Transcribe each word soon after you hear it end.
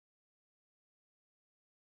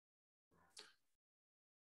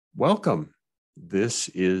welcome. This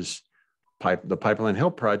is the Pipeline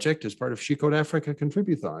Help Project as part of She Code Africa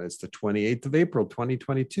Contributhon. It's the 28th of April,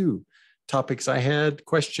 2022. Topics I had,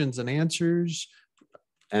 questions and answers,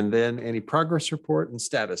 and then any progress report and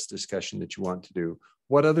status discussion that you want to do.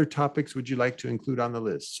 What other topics would you like to include on the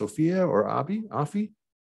list? Sophia or Afi?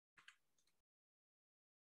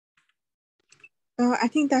 I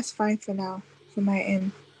think that's fine for now, for my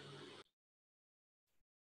end.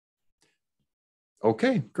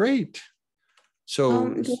 Okay, great.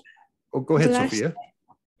 So, go ahead, Sophia.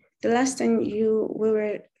 The last time we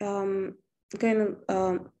were going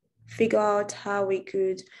to figure out how we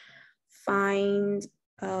could find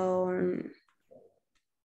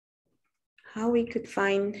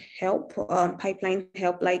help, pipeline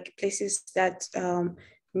help, like places that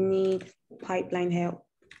need pipeline help.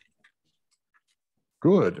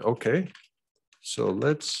 Good. Okay. So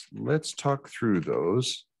let's talk through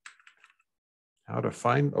those. How to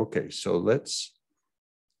find. Okay. So let's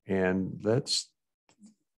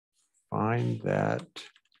find that.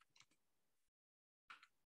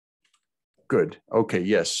 Good. Okay.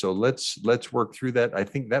 Yes. So let's work through that. I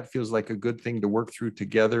think that feels like a good thing to work through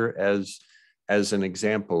together as an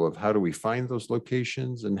example of how do we find those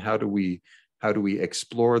locations and how do we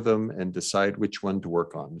explore them and decide which one to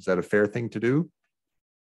work on. Is that a fair thing to do?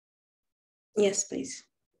 Yes, please.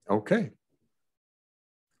 Okay.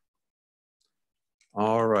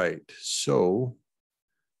 All right. So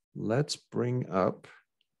let's bring up.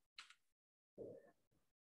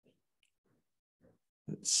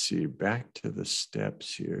 Let's see, back to the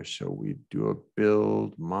steps here. So we do a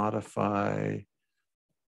build, modify.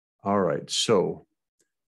 All right, so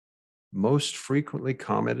most frequently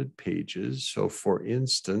commented pages. So for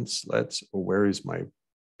instance, where is my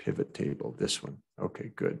pivot table? This one.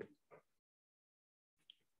 Okay, good.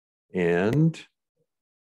 And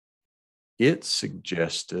it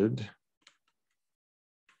suggested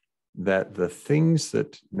that the things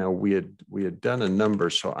that, now we had done a number,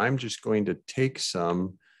 so I'm just going to take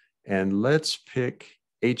some and let's pick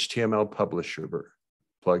HTML Publisher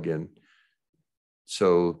plugin.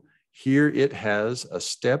 So here it has a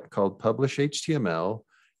step called Publish HTML,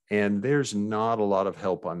 and there's not a lot of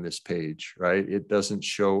help on this page, right? It doesn't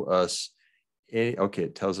show us any, okay,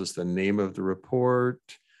 it tells us the name of the report,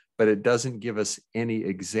 but it doesn't give us any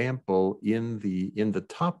example in the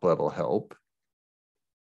top level help.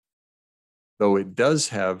 Though it does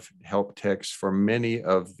have help text for many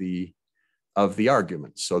of the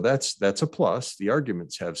arguments. So that's a plus. The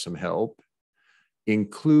arguments have some help.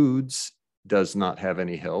 Includes does not have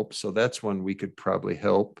any help. So that's one we could probably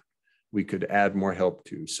help. We could add more help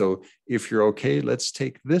to. So if you're okay, let's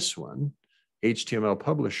take this one, HTML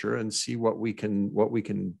Publisher, and see what we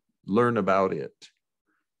can learn about it.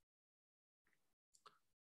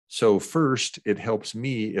 So first, it helps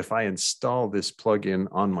me if I install this plugin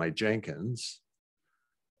on my Jenkins.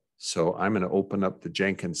 So I'm going to open up the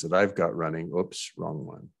Jenkins that I've got running. Oops, wrong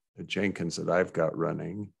one. The Jenkins that I've got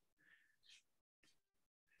running.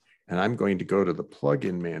 And I'm going to go to the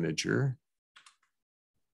plugin manager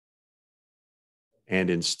and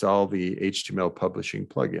install the HTML publishing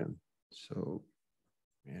plugin. So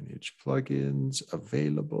manage plugins,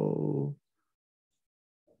 available.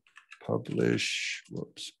 Publish,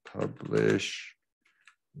 publish.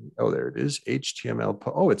 Oh, there it is, HTML.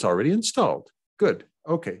 Oh, it's already installed. Good.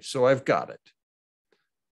 Okay, so I've got it.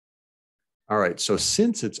 All right, so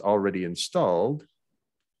since it's already installed,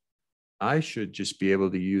 I should just be able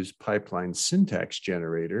to use Pipeline Syntax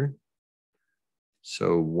Generator.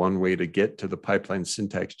 So one way to get to the Pipeline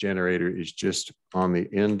Syntax Generator is just on the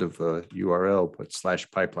end of the URL, put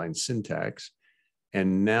 /pipeline syntax.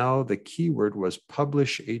 And now the keyword was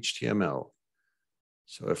publish HTML.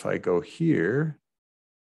 So if I go here,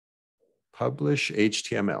 publish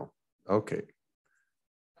HTML. Okay.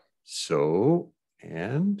 So,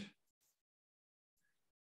 and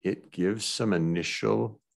it gives some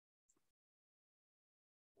initial.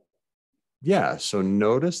 Yeah, so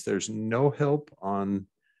notice there's no help on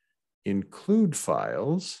include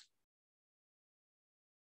files.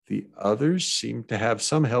 The others seem to have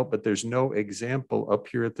some help, but there's no example up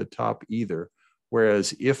here at the top either.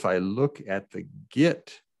 Whereas if I look at the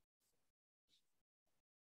Get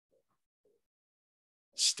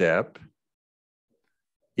step,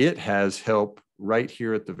 it has help right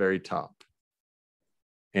here at the very top.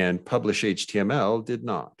 And Publish HTML did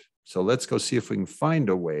not. So let's go see if we can find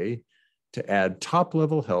a way to add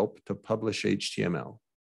top-level help to Publish HTML.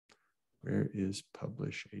 Where is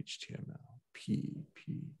Publish HTML? P.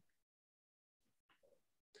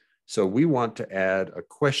 So we want to add a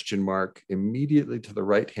question mark immediately to the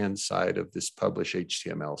right-hand side of this Publish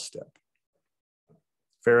HTML step.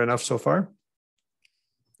 Fair enough so far?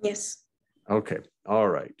 Yes. Okay, all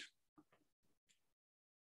right.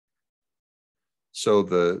 So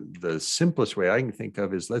the simplest way I can think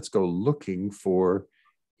of is let's go looking for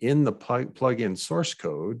in the plugin source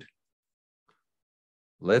code,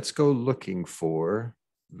 let's go looking for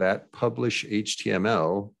that publish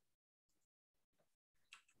HTML.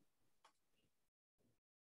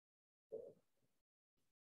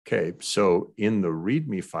 Okay, so in the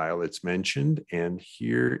README file, it's mentioned, and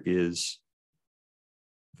here is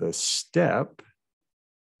the step,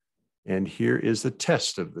 and here is the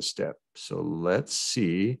test of the step. So let's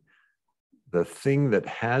see. The thing that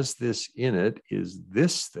has this in it is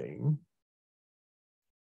this thing.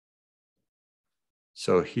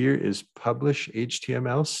 So here is publish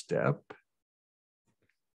HTML step.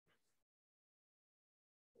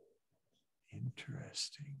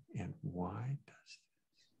 Interesting. And why does this?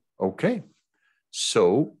 Okay.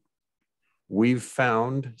 So we've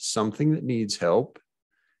found something that needs help.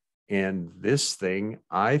 And this thing,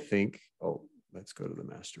 I think, oh, let's go to the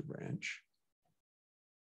master branch.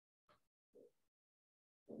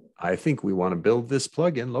 I think we want to build this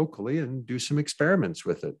plugin locally and do some experiments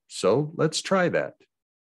with it. So let's try that.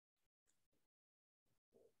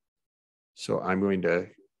 So I'm going to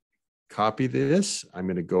copy this. I'm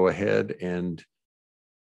going to go ahead and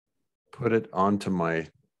put it onto my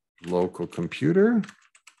local computer.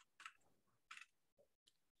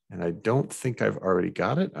 And I don't think I've already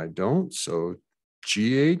got it. I don't. So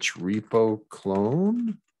GH repo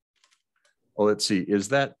clone. Well, let's see. Is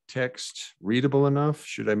that text readable enough?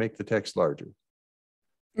 Should I make the text larger?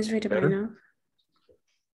 It's readable Better? enough.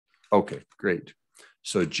 Okay, great.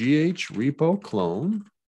 So GH repo clone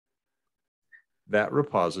that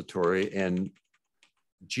repository, and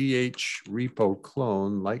GH repo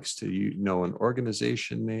clone likes to know an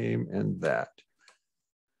organization name and that.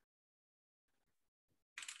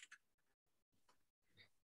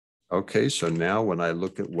 Okay, so now when I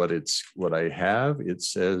look at what I have, it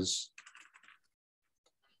says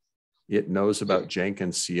it knows about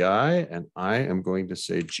Jenkins CI, and I am going to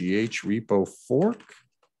say GH repo fork.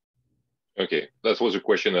 Okay, that was a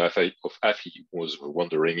question of Afi was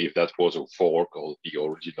wondering if that was a fork or the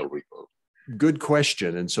original repo. Good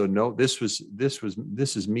question. And so no, this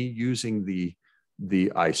is me using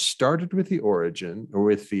I started with the origin or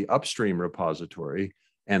with the upstream repository,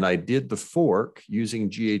 and I did the fork using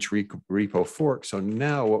GH repo fork. So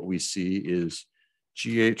now what we see is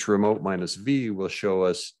GH remote -v will show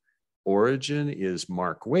us origin is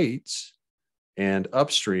Mark Waits and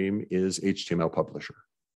upstream is HTML publisher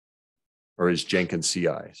or is Jenkins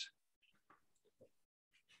CIs.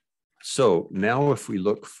 So now if we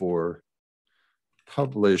look for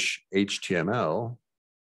publish HTML,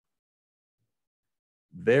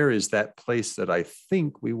 there is that place that I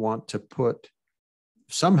think we want to put,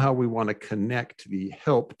 somehow we want to connect the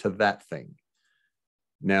help to that thing.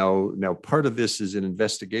 Now part of this is an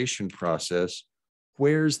investigation process.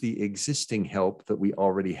 Where's the existing help that we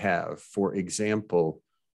already have? For example,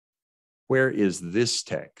 where is this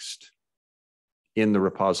text in the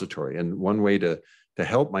repository? And one way to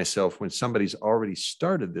help myself when somebody's already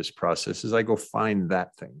started this process is I go find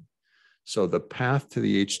that thing. So the path to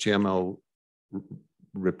the HTML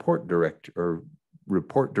report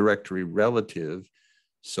directory relative.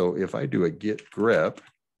 So if I do a git grep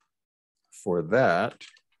for that,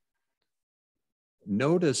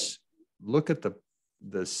 notice, look at the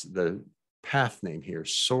path name here,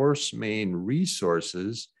 source main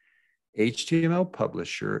resources, HTML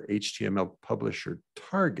publisher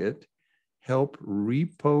target, help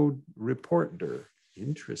repo reporter.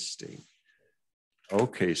 Interesting.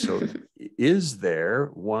 Okay, so is there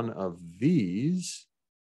one of these?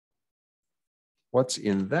 What's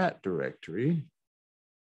in that directory?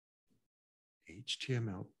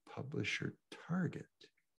 HTML publisher target.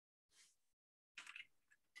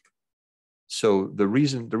 So the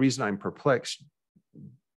reason I'm perplexed,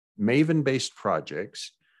 Maven-based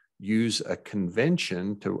projects use a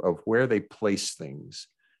convention of where they place things.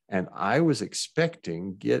 And I was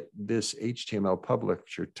expecting get this HTML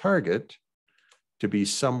publisher target to be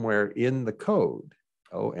somewhere in the code.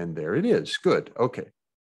 Oh, and there it is. Good. Okay.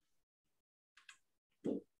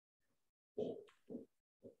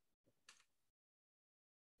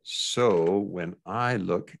 So when I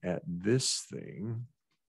look at this thing,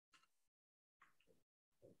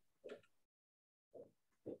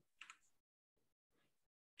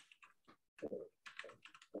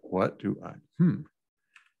 what do I,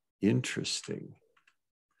 interesting.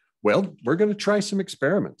 Well, we're going to try some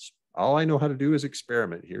experiments. All I know how to do is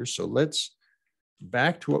experiment here. So let's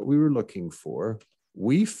back to what we were looking for.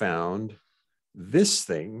 We found this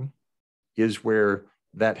thing is where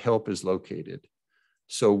that help is located.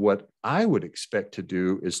 So what I would expect to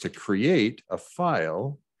do is to create a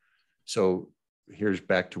file. So here's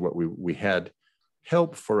back to what we had.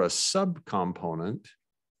 Help for a subcomponent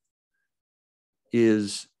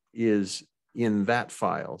is in that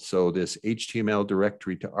file. So this HTML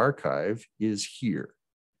directory to archive is here.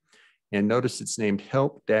 And notice it's named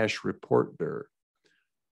help-report-dir.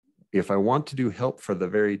 If I want to do help for the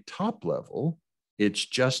very top level, it's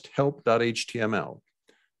just help.html.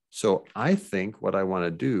 So I think what I want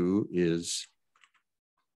to do is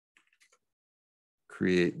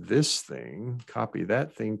create this thing, copy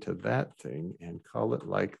that thing to that thing, and call it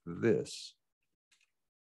like this.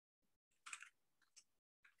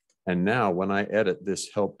 And now when I edit this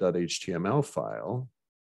help.html file,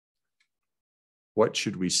 what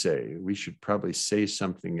should we say? We should probably say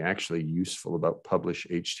something actually useful about publish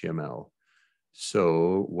HTML.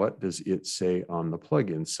 So what does it say on the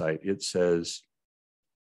plugin site? It says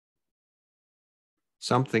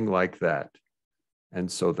something like that.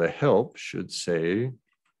 And so the help should say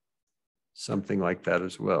something like that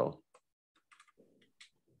as well.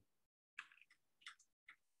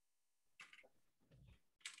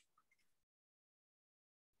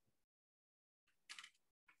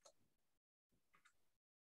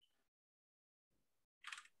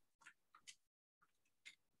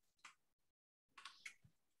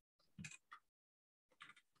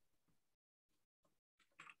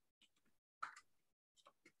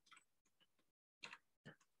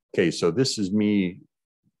 Okay, so this is me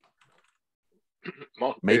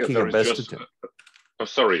making a best attempt. Oh,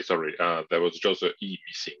 sorry. There was just an E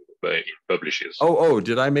missing in publishes. Oh,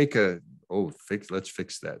 did I make a, let's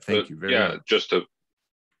fix that. Thank you very much. Just a.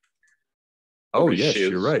 Oh, yes,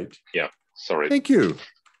 you're right. Yeah, sorry. Thank you.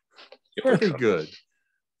 Very good.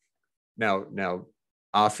 Now,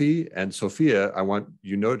 Afi and Sophia, I want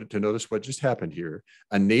you to notice what just happened here.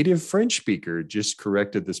 A native French speaker just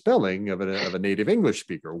corrected the spelling of a native English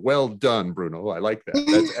speaker. Well done, Bruno. I like that.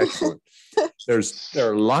 That's excellent.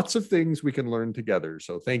 There are lots of things we can learn together.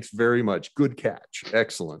 So thanks very much. Good catch.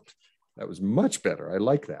 Excellent. That was much better. I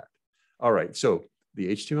like that. All right. So the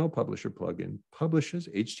HTML Publisher plugin publishes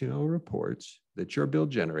HTML reports that your build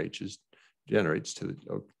generates to the,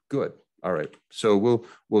 oh, good. All right. So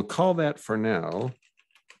we'll call that for now.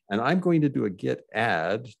 And I'm going to do a get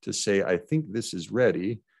add to say, I think this is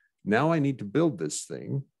ready. Now I need to build this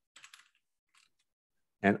thing.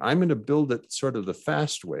 And I'm going to build it sort of the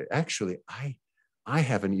fast way. Actually, I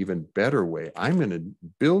have an even better way. I'm going to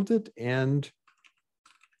build it and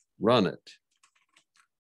run it.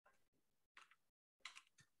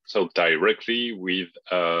 So directly with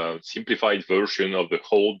a simplified version of the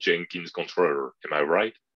whole Jenkins controller, am I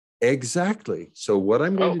right? Exactly. So what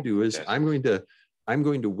I'm going to do is I'm going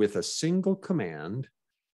to, with a single command,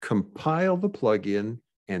 compile the plugin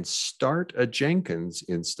and start a Jenkins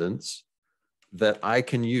instance that I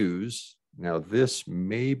can use. Now, this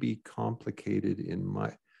may be complicated in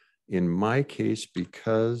my case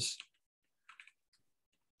because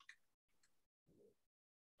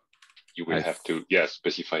you will have to,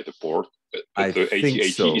 specify the port. But the think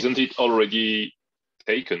 8080, so. Isn't it already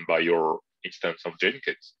taken by your instance of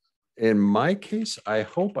Jenkins? In my case, I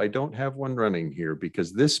hope I don't have one running here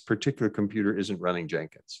because this particular computer isn't running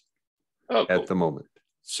Jenkins at the moment.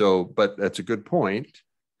 So, but that's a good point.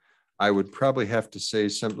 I would probably have to say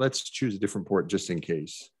let's choose a different port just in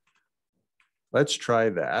case. Let's try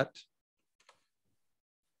that.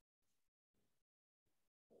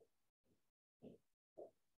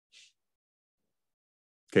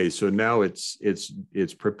 Okay, so now it's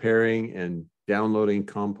preparing and downloading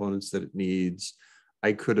components that it needs.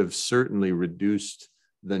 I could have certainly reduced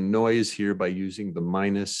the noise here by using the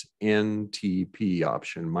 -NTP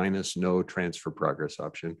option, minus no transfer progress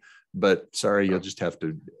option. But sorry, you'll just have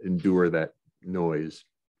to endure that noise.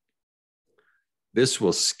 This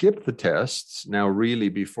will skip the tests. Now, really,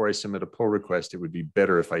 before I submit a pull request, it would be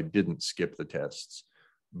better if I didn't skip the tests.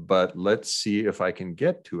 But let's see if I can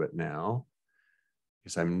get to it now,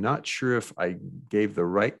 because I'm not sure if I gave the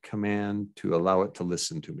right command to allow it to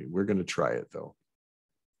listen to me. We're going to try it, though.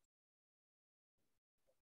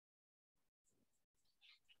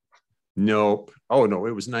 Nope. Oh, no,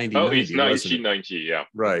 it was 9090. Oh, it's 9090, yeah.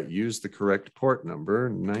 Right. Use the correct port number,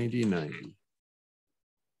 9090.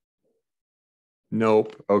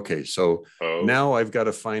 Nope. Okay, so now I've got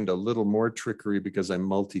to find a little more trickery because I'm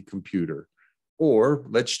multi-computer. Or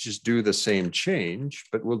let's just do the same change,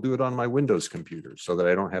 but we'll do it on my Windows computer so that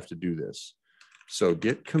I don't have to do this. So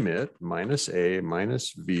git commit -a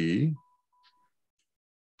 -v,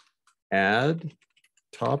 add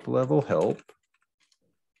top level help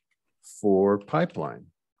for pipeline.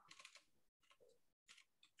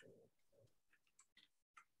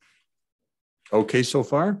 Okay so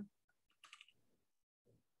far?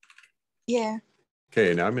 Yeah.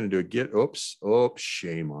 Okay, now I'm going to do a git. Oops,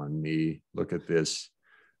 shame on me. Look at this.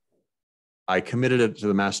 I committed it to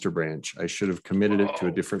the master branch. I should have committed it to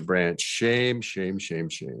a different branch. Shame, shame, shame,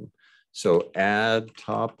 shame. So add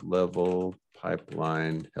top level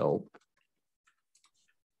pipeline help.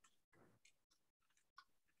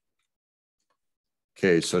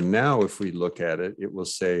 Okay, so now if we look at it, it will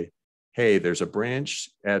say, hey, there's a branch,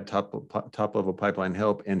 add top level pipeline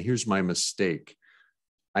help, and here's my mistake.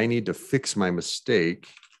 I need to fix my mistake.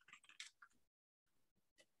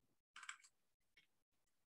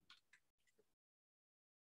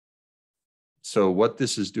 So what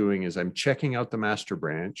this is doing is I'm checking out the master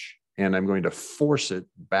branch and I'm going to force it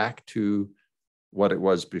back to what it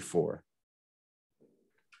was before.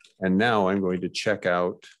 And now I'm going to check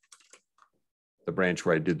out the branch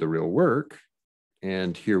where I did the real work.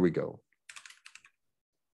 And here we go.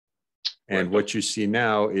 And what you see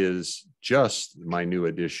now is just my new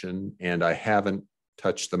addition, and I haven't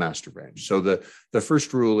touched the master branch. So the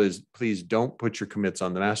first rule is please don't put your commits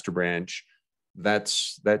on the master branch. That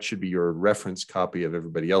should be your reference copy of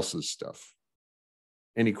everybody else's stuff.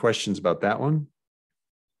 Any questions about that one?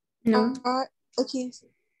 No. Okay.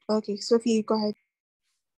 Okay, Sophie, go ahead.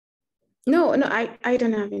 No, I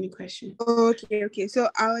don't have any question. Okay. So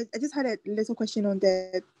I just had a little question on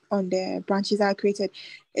the branches I created.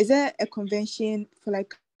 Is there a convention for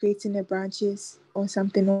like creating the branches or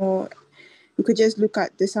something, or we could just look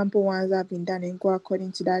at the sample ones that have been done and go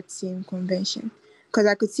according to that same convention? Because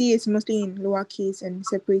I could see it's mostly in lowercase and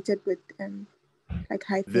separated with like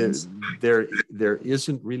hyphens. There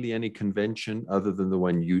isn't really any convention other than the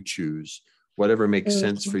one you choose. Whatever makes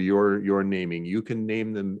sense for your naming. You can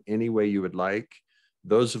name them any way you would like.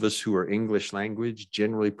 Those of us who are English language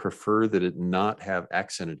generally prefer that it not have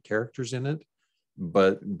accented characters in it.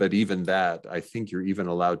 But even that, I think you're even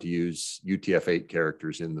allowed to use UTF-8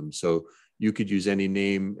 characters in them. So you could use any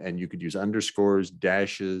name, and you could use underscores,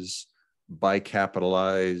 dashes,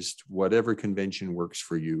 bicapitalized, whatever convention works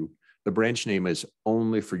for you. The branch name is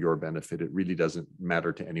only for your benefit. It really doesn't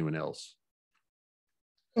matter to anyone else.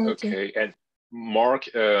 Okay. And Mark,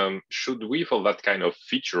 should we, for that kind of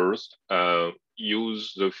features,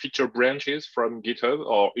 use the feature branches from GitHub,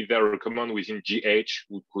 or is there a command within GH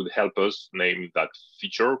who could help us name that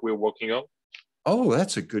feature we're working on? Oh,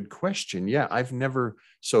 that's a good question. Yeah, I've never.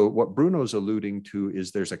 So what Bruno's alluding to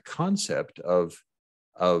is there's a concept of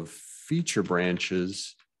feature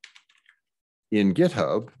branches in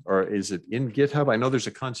GitHub, or is it in GitHub? I know there's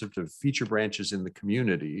a concept of feature branches in the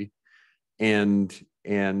community, and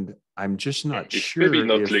I'm just not sure. Maybe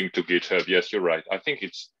not linked to GitHub. Yes, you're right. I think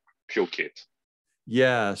it's PureKit.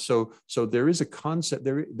 Yeah, so there is a concept.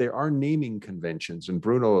 There are naming conventions, and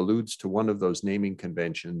Bruno alludes to one of those naming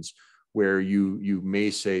conventions where you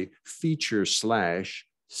may say feature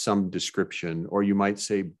 / some description, or you might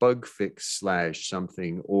say bug fix /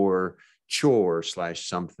 something, or chore /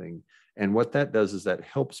 something. And what that does is that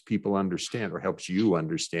helps people understand, or helps you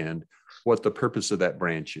understand, what the purpose of that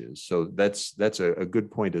branch is. So that's a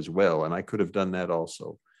good point as well. And I could have done that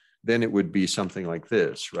also. Then it would be something like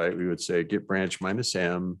this, right? We would say git branch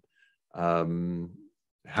 -m.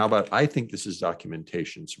 How about, I think this is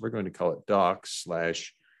documentation. So we're going to call it docs /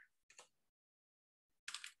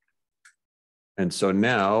 and so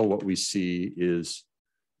now what we see is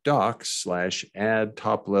docs / add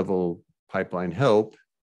top level pipeline help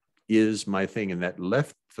is my thing. And that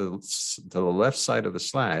to the left side of the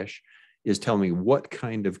slash is telling me what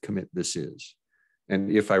kind of commit this is. And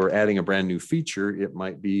if I were adding a brand new feature, it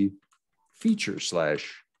might be feature /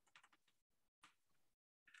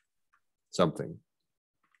 something.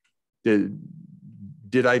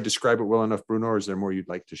 Did I describe it well enough, Bruno, or is there more you'd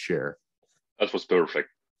like to share? That was perfect.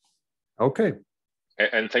 Okay.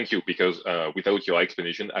 And thank you, because without your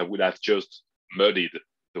explanation, I would have just muddied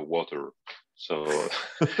the water. So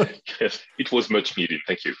yes, it was much needed.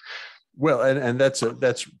 Thank you. Well, and that's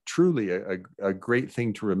truly a great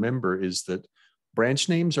thing to remember, is that branch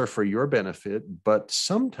names are for your benefit, but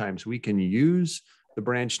sometimes we can use the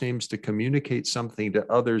branch names to communicate something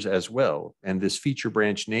to others as well. And this feature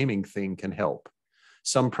branch naming thing can help.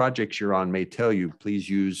 Some projects you're on may tell you, please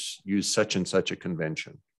use such and such a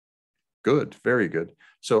convention. Good, very good.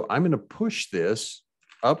 So I'm going to push this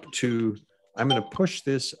up to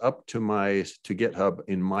GitHub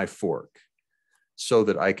in my fork, so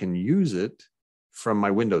that I can use it from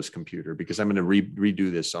my Windows computer, because I'm going to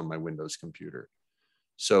redo this on my Windows computer.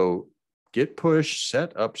 So git push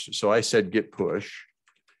set up. So I said git push,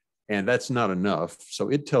 and that's not enough. So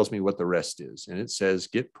it tells me what the rest is. And it says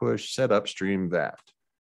git push set upstream that.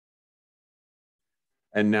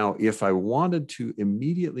 And now if I wanted to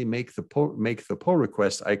immediately make the pull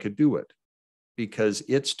request, I could do it because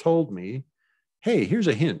it's told me, hey, here's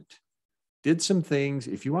a hint. Did some things.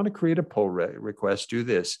 If you want to create a pull request, do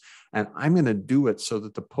this. And I'm going to do it so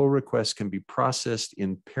that the pull request can be processed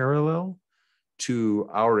in parallel to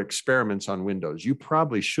our experiments on Windows. You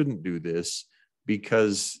probably shouldn't do this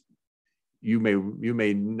because you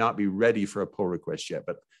may not be ready for a pull request yet,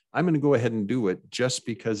 but I'm going to go ahead and do it just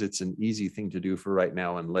because it's an easy thing to do for right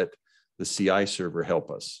now and let the CI server help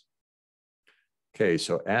us. Okay,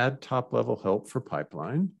 so add top level help for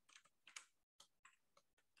pipeline.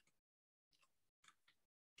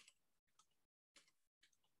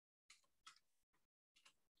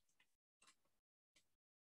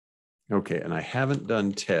 Okay, and I haven't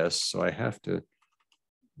done tests, so I have to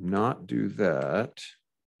not do that.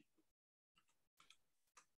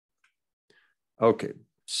 Okay,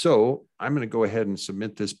 so I'm going to go ahead and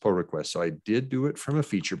submit this pull request. So I did do it from a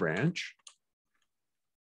feature branch,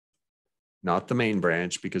 not the main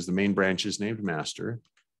branch, because the main branch is named master.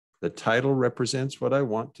 The title represents what I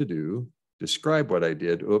want to do. Describe what I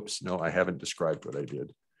did. Oops, no, I haven't described what I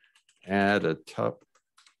did. Add a top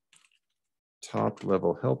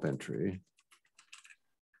level help entry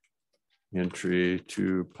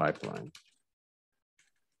to pipeline.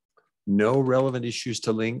 No relevant issues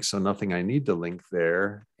to link, so nothing I need to link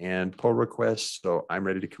there, and pull requests, so I'm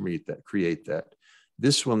ready to create that.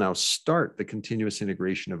 This will now start the continuous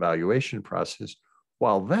integration evaluation process.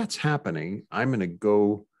 While that's happening, I'm going to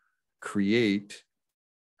go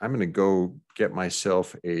get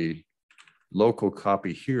myself a local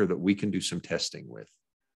copy here that we can do some testing with.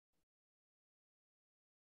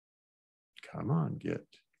 Come on, Git.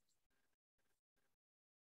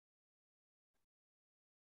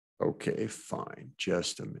 Okay, fine.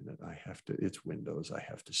 Just a minute. It's Windows. I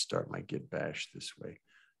have to start my Git bash this way.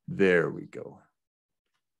 There we go.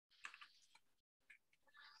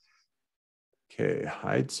 Okay,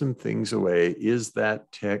 hide some things away. Is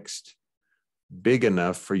that text big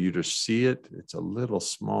enough for you to see it? It's a little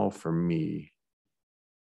small for me.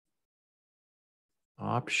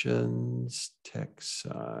 Options, text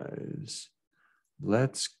size.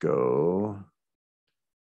 Let's go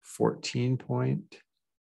 14 point.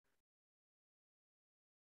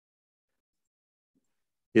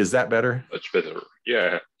 Is that better? Much better,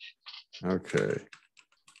 yeah. Okay.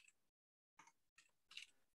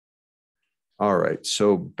 All right,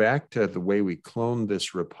 so back to the way we clone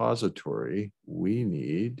this repository, we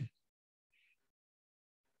need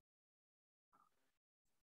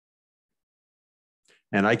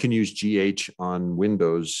and I can use GH on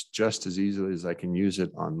Windows just as easily as I can use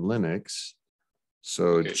it on Linux.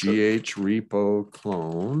 So okay, GH repo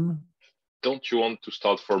clone. Don't you want to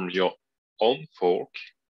start from your own fork?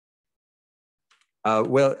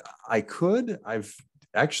 Well, I could. I've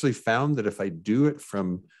actually found that if I do it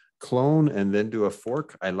from clone and then do a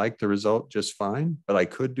fork, I like the result just fine, but I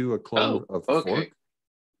could do a clone of a fork.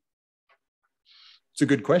 It's a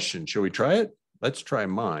good question. Shall we try it? Let's try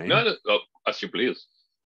mine. No, as you please.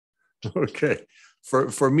 Okay.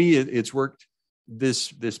 For me, it's worked.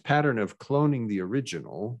 This pattern of cloning the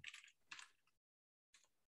original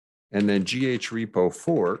and then GH repo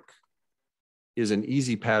fork is an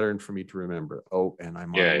easy pattern for me to remember. Oh, and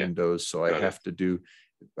I'm on Windows, so I have to do,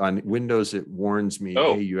 on Windows, it warns me,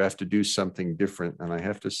 hey, you have to do something different. And I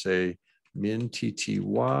have to say min tty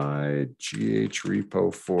GH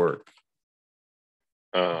repo fork.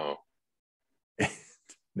 Oh.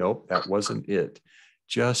 Nope, that wasn't it.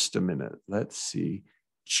 Just a minute. Let's see.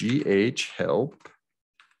 GH help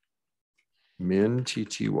min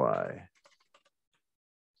tty.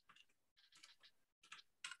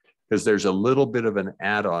 Because there's a little bit of an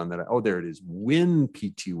add-on that, there it is,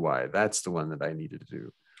 WinPty. That's the one that I needed to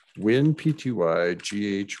do. WinPty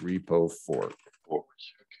GH repo fork.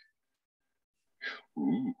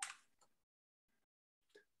 Ooh.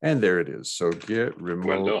 And there it is. So git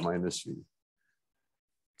remote minus v.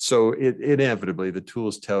 So inevitably, the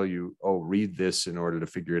tools tell you, read this in order to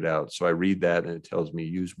figure it out. So I read that and it tells me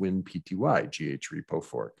use WinPty GH repo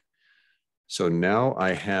fork. So now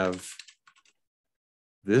I have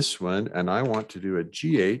this one, and I want to do a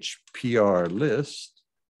GH-PR list.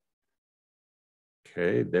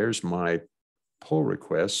 Okay, there's my pull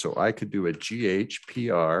request. So I could do a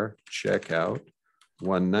GH-PR checkout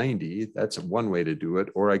 190. That's one way to do it.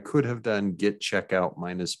 Or I could have done git checkout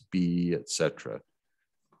minus B, etc.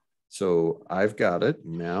 So I've got it.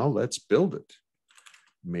 Now let's build it.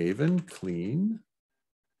 Maven clean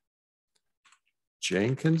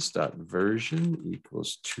Jenkins.version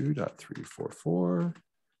equals 2.344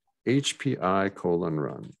 HPI :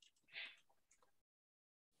 run.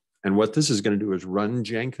 And what this is going to do is run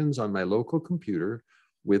Jenkins on my local computer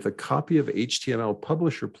with a copy of HTML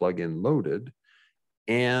Publisher plugin loaded,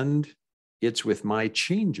 and it's with my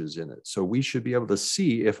changes in it. So we should be able to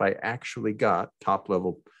see if I actually got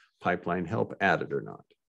top-level pipeline help added or not.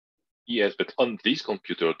 Yes, but on this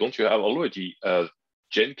computer, don't you have already a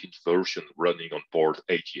Jenkins version running on port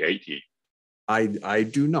 8080? I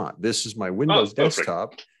do not. This is my Windows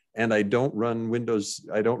desktop, and I don't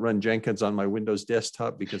run Jenkins on my Windows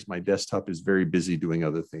desktop because my desktop is very busy doing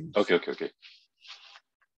other things. Okay.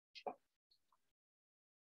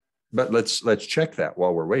 But let's check that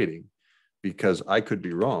while we're waiting, because I could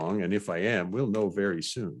be wrong, and if I am, we'll know very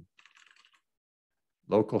soon.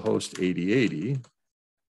 Localhost 8080.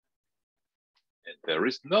 And there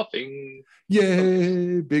is nothing.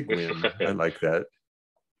 Yay, big win. I like that.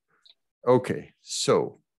 Okay,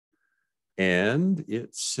 so, and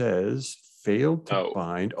it says failed to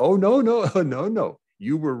bind. Oh, no.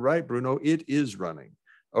 You were right, Bruno. It is running.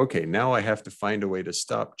 Okay, now I have to find a way to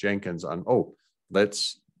stop Jenkins on,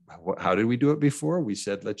 how did we do it before? We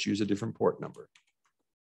said, let's use a different port number.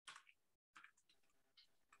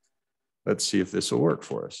 Let's see if this will work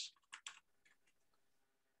for us.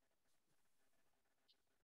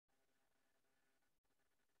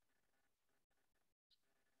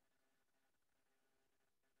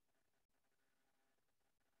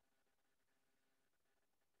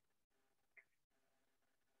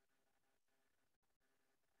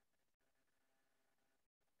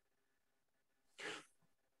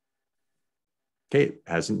 Okay, it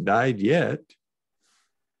hasn't died yet.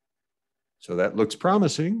 So that looks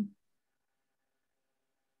promising.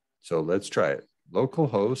 So let's try it.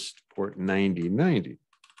 Localhost port 9090.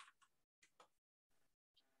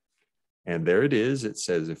 And there it is. It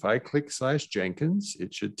says if I click /Jenkins,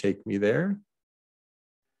 it should take me there.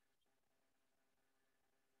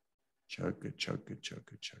 Chugga.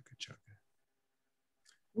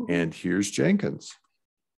 And here's Jenkins.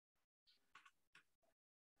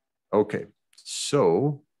 Okay,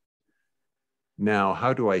 so now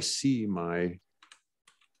how do I see my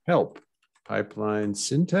help? Pipeline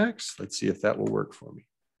syntax. Let's see if that will work for me.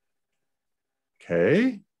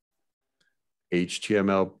 Okay.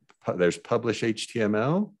 HTML, there's publish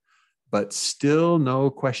HTML, but still no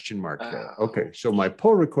question mark there. Okay, so my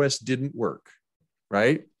pull request didn't work,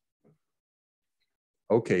 right?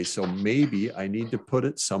 Okay, so maybe I need to put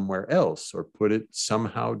it somewhere else or put it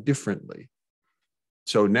somehow differently.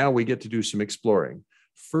 So now we get to do some exploring.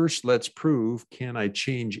 First, let's prove, can I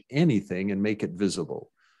change anything and make it visible?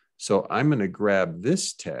 So I'm going to grab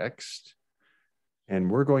this text,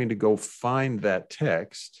 and we're going to go find that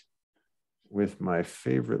text with my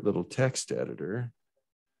favorite little text editor.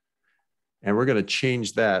 And we're going to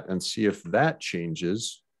change that and see if that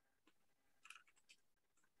changes,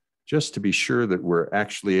 just to be sure that we're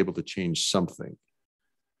actually able to change something.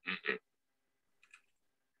 Mm-hmm.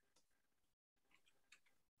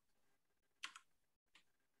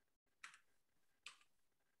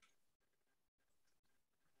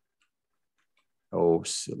 Oh,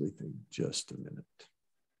 silly thing, just a minute.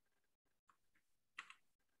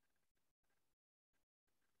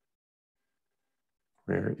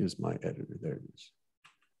 Where is my editor? There it is.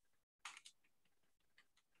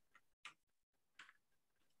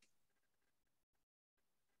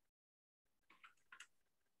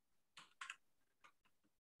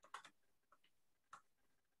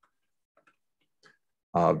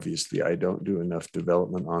 Obviously, I don't do enough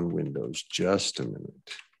development on Windows. Just a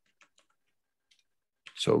minute.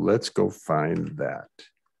 So let's go find that.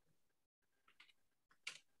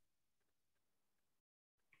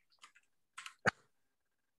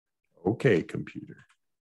 Okay, computer.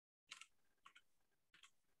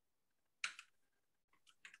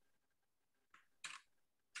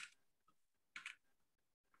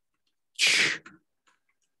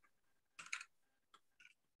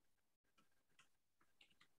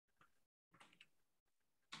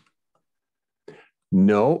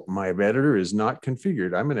 No, my editor is not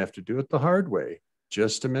configured. I'm going to have to do it the hard way.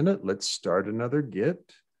 Just a minute. Let's start another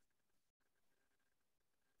Git.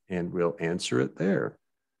 And we'll answer it there.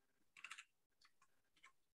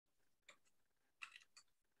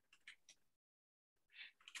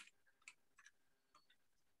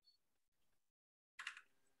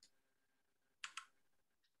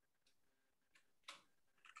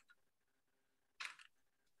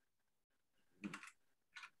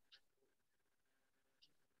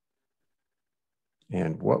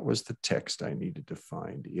 And what was the text I needed to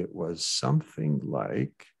find? It was something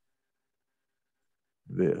like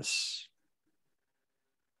this.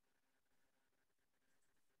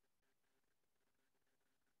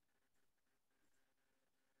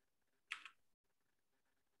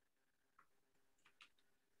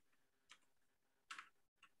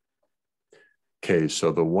 Okay,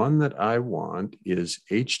 so the one that I want is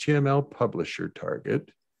HTML publisher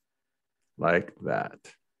target, like that.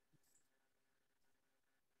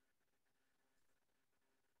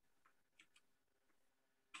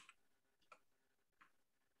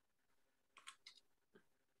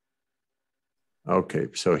 Okay,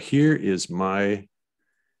 so here is my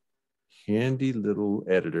handy little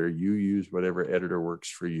editor. You use whatever editor works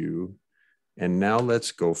for you. And now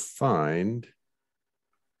let's go find,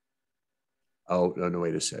 oh, no,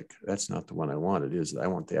 wait a sec. That's not the one I wanted, is it? I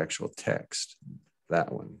want the actual text,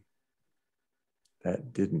 that one.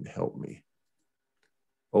 That didn't help me.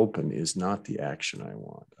 Open is not the action I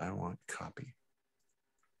want. I want copy.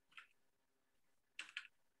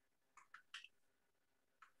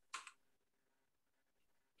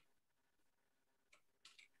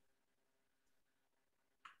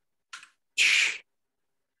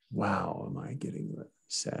 Wow, am I getting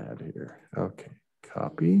sad here? Okay,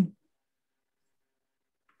 copy.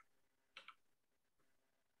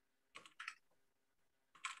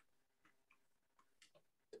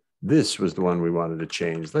 This was the one we wanted to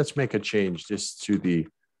change. Let's make a change just to the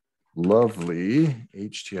lovely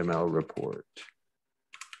HTML report.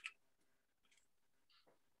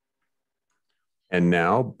 And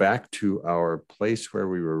now back to our place where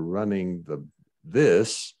we were running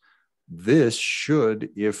this should,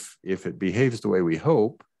 if it behaves the way we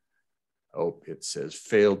hope, oh, it says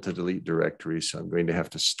failed to delete directory. So I'm going to have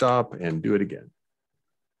to stop and do it again.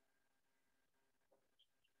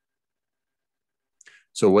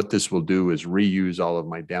 So what this will do is reuse all of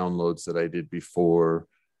my downloads that I did before,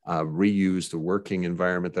 reuse the working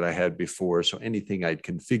environment that I had before. So anything I'd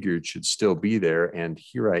configured should still be there. And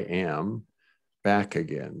here I am back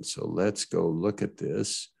again. So let's go look at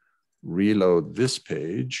this, reload this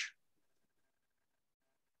page.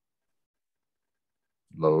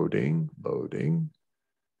 Loading, loading.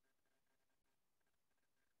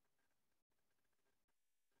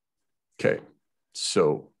 Okay,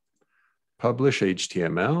 so publish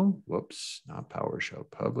HTML. Whoops, not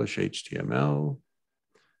PowerShell. Publish HTML.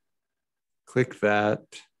 Click that.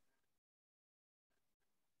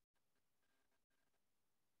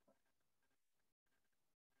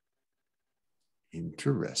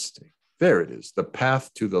 Interesting. There it is, the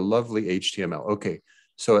path to the lovely HTML. Okay,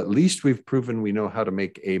 so at least we've proven we know how to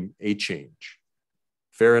make a change.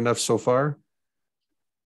 Fair enough so far?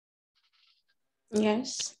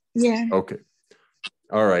 Yes. Yeah. Okay.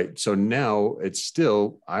 All right, so now it's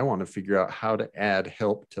still, I want to figure out how to add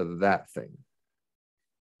help to that thing.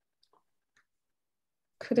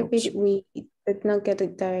 Could it be we did not get a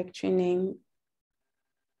directory name?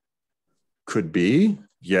 Could be,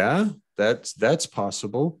 yeah, that's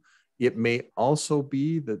possible. It may also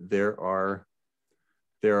be that there are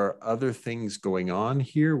other things going on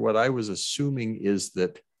here. What I was assuming is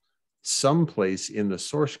that someplace in the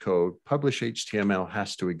source code, publish HTML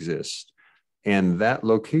has to exist. And that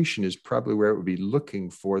location is probably where it would be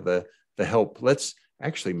looking for the help.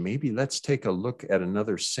 Maybe let's take a look at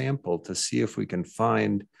another sample to see if we can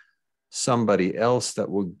find somebody else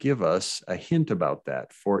that will give us a hint about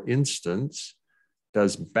that. For instance,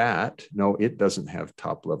 does BAT? No, it doesn't have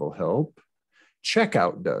top level help.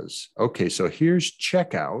 Checkout does. Okay, so here's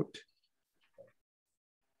checkout.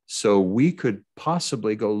 So we could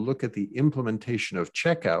possibly go look at the implementation of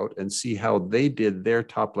checkout and see how they did their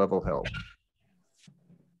top level help.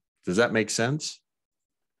 Does that make sense?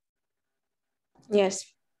 Yes.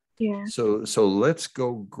 Yeah. So let's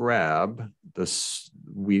go grab this.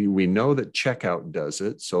 We know that checkout does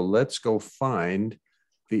it. So let's go find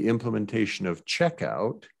the implementation of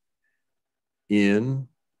checkout in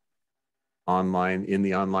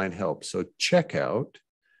the online help. So checkout,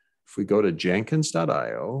 if we go to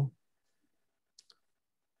jenkins.io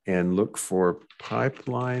and look for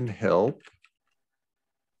pipeline help.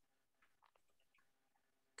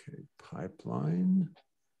 Okay, pipeline.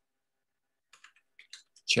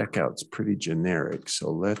 Checkout's pretty generic.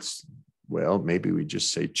 So maybe we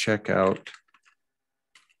just say checkout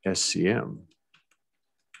SCM.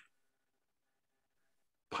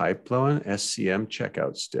 Pipeline SCM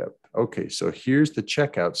checkout step. Okay, so here's the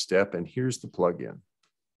checkout step and here's the plugin.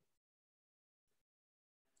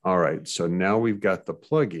 All right, so now we've got the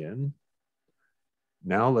plugin.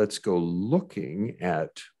 Now let's go looking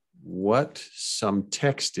at what some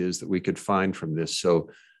text is that we could find from this. So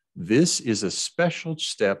this is a special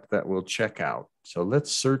step that we'll check out. So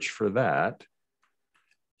let's search for that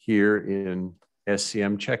here in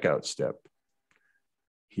SCM checkout step.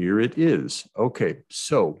 Here it is. Okay,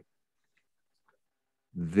 so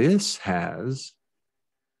this has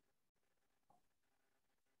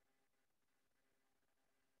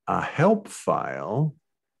a help file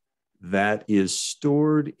that is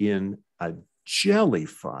stored in a jelly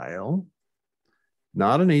file,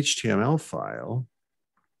 not an HTML file,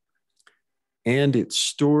 and it's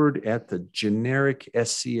stored at the generic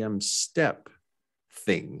SCM step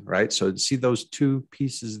thing, right? So see those two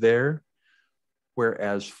pieces there?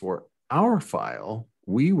 Whereas for our file,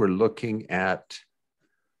 we were looking at,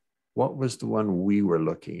 what was the one we were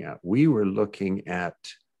looking at? We were looking at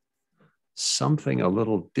something a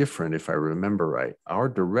little different, if I remember right. Our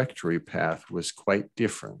directory path was quite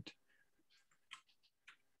different.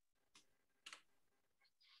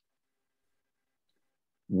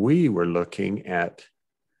 We were looking at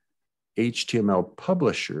HTML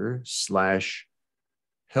publisher slash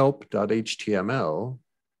help.html.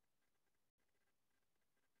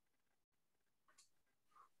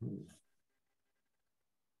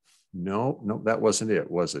 No, that wasn't it,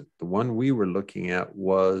 was it? The one we were looking at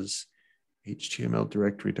was HTML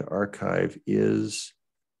directory to archive is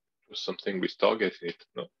something with target in it,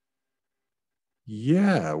 no?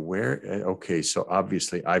 Yeah, where, okay, so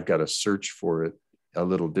obviously I've got to search for it a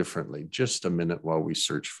little differently. Just a minute while we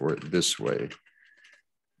search for it this way.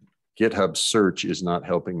 GitHub search is not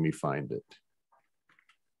helping me find it.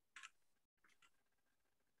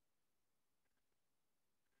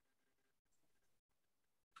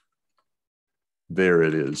 There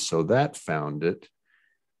it is. So that found it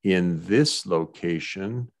in this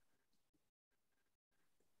location.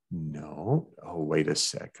 No. Oh, wait a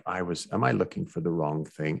sec. Am I looking for the wrong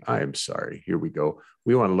thing? I am sorry. Here we go.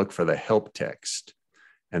 We want to look for the help text.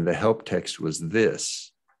 And the help text was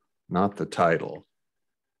this, not the title.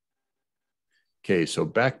 Okay, so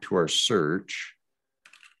back to our search.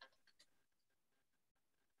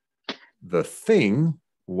 The thing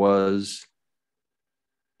was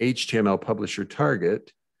HTML publisher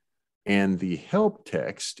target, and the help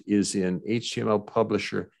text is in HTML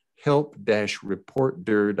publisher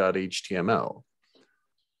help-reportdir.html.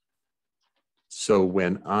 So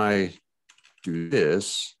when I do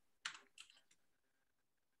this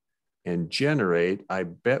and generate, I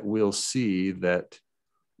bet we'll see that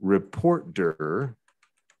reportdir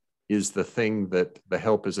is the thing that the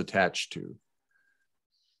help is attached to.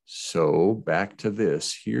 So back to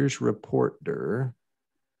this, here's reportdir,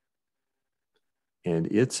 and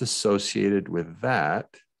it's associated with that.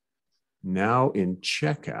 Now in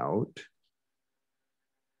checkout,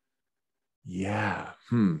 yeah,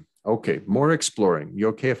 okay, more exploring. You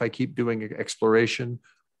okay if I keep doing exploration,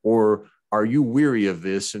 or are you weary of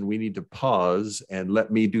this and we need to pause and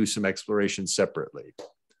let me do some exploration separately?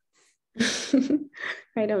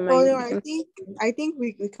 I don't mind. Oh no, I think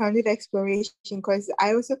we can do the exploration, because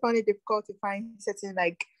I also found it difficult to find certain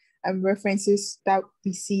references that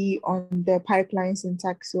we see on the pipeline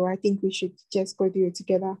syntax. So I think we should just go through it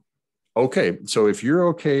together. Okay, so if you're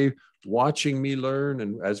okay watching me learn,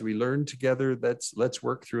 and as we learn together, let's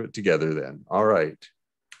work through it together then. All right.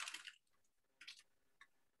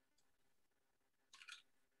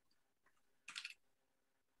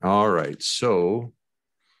 All right, so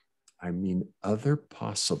other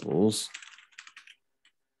possibles.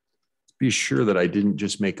 Be sure that I didn't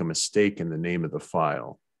just make a mistake in the name of the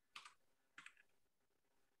file.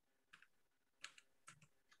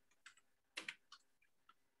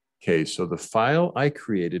 Okay, so the file I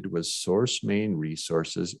created was source main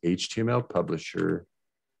resources, HTML publisher.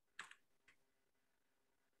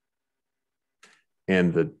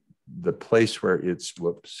 And the place where it's,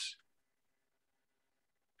 whoops.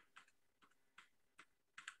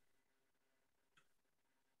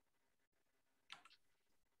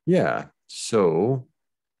 Yeah, so,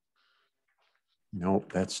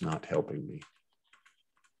 nope, that's not helping me.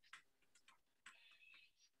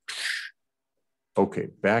 Okay,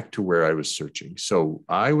 back to where I was searching. So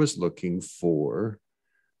I was looking for,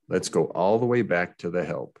 let's go all the way back to the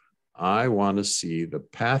help. I want to see the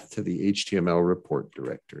path to the HTML report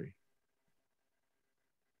directory.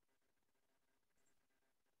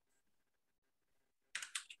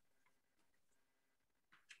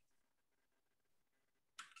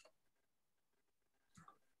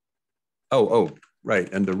 Oh, right.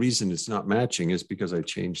 And the reason it's not matching is because I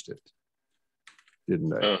changed it,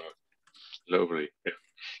 didn't I? Lovely. Yeah.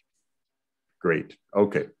 Great.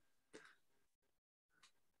 Okay.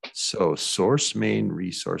 So source main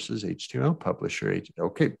resources, HTML publisher.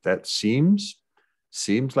 Okay, that seems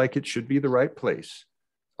like it should be the right place.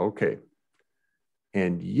 Okay.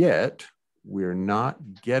 And yet we're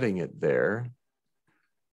not getting it there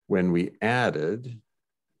when we added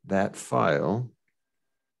that file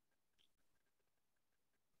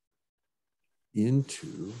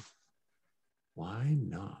into, why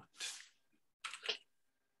not?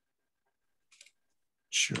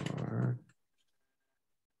 Jar.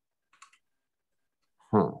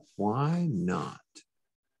 Why not?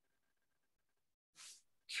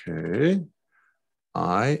 Okay,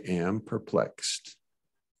 I am perplexed.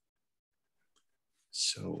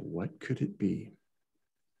 So what could it be?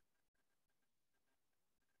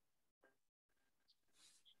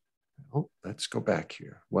 Oh, let's go back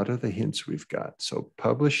here. What are the hints we've got? So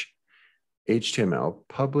publish HTML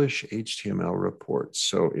reports.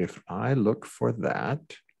 So if I look for that,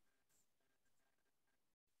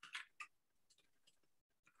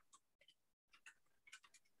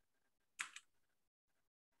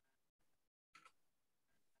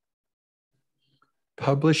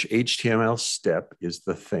 publish HTML step is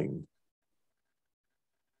the thing.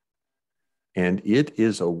 And it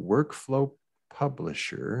is a workflow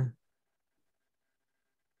publisher.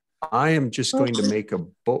 I am just going to make a,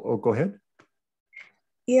 oh, go ahead.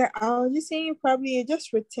 Yeah, I was just saying probably it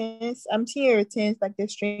just returns, I'm seeing it returns like the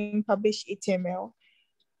string publish HTML,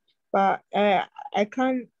 but I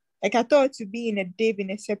can't, like I thought to be in a div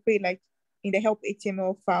in a separate, like in the help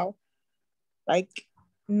HTML file, like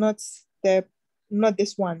not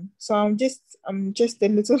this one. So I'm just a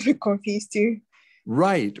little bit confused too.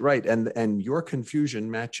 Right. And your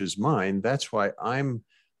confusion matches mine. That's why I'm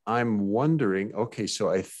wondering, okay, so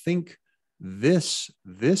I think this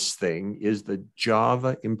thing is the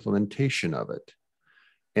Java implementation of it.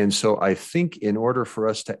 And so I think in order for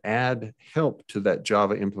us to add help to that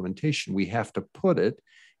Java implementation, we have to put it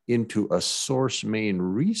into a source main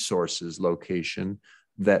resources location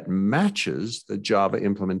that matches the Java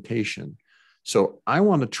implementation. So I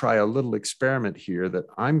want to try a little experiment here that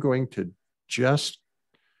I'm going to just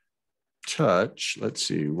touch. Let's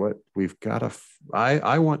see what we've got.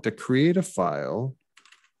 I want to create a file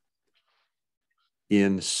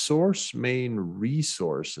in source main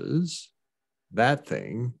resources, that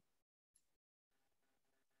thing,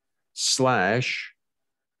 slash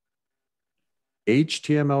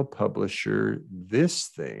HTML publisher, this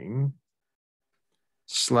thing,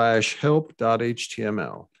 slash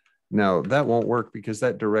help.html. Now that won't work because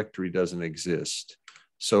that directory doesn't exist.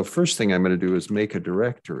 So first thing I'm going to do is make a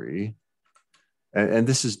directory. And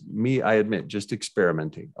this is me, I admit, just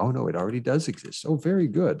experimenting. Oh no, it already does exist. Oh, very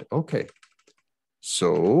good. Okay.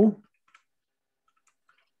 So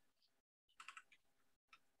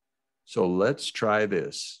let's try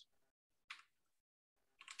this.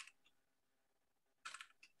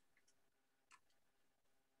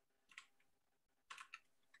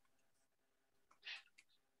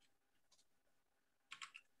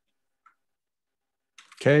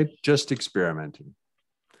 Okay, just experimenting.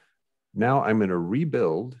 Now I'm going to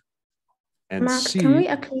rebuild and Mark, see. can we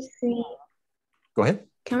actually see? Go ahead.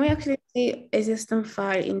 Can we actually see a system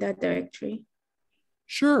file in that directory?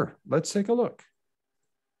 Sure, let's take a look.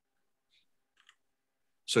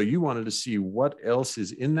 So you wanted to see what else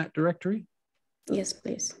is in that directory? Yes,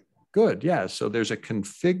 please. Good, yeah. So there's a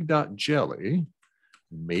config.jelly.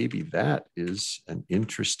 Maybe that is an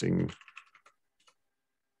interesting.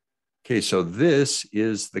 Okay, so this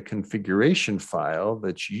is the configuration file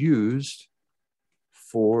that's used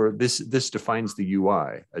for this. This defines the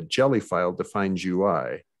UI. A jelly file defines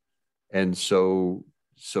UI. And so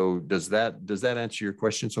does that answer your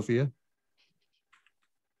question, Sophia?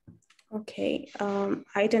 Okay.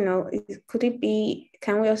 I don't know. Could it be,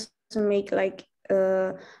 can we also make like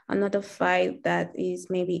another file that is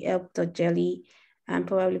maybe help.jelly and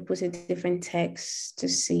probably put a different text to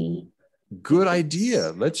see? Good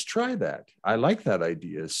idea. Let's try that. I like that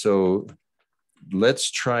idea. So let's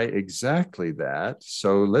try exactly that.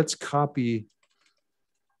 So let's copy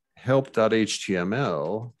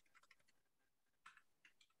help.html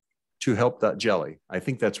to help.jelly. I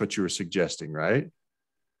think that's what you were suggesting, right?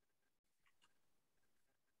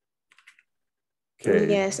 Okay.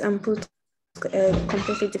 Yes, and put a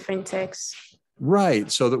completely different text. Right,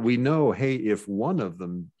 so that we know, hey, if one of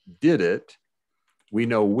them did it, we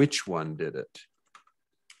know which one did it.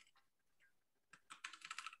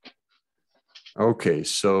 Okay,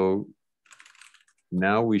 so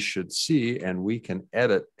now we should see, and we can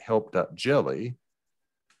edit help.jelly,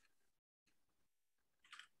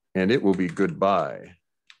 and it will be goodbye.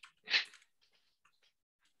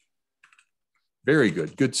 Very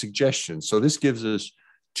good, good suggestion. So this gives us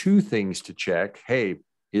two things to check. Hey,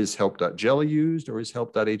 is help.jelly used or is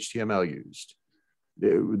help.html used?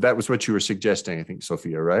 That was what you were suggesting, I think,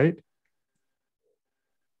 Sophia, right?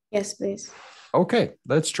 Yes, please. Okay,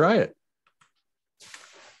 let's try it.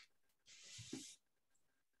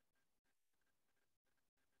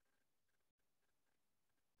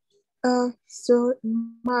 So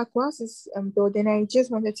Mark, once it's building, I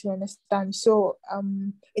just wanted to understand. So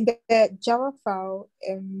in the Java file,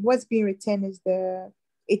 what's being returned is the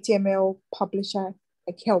HTML publisher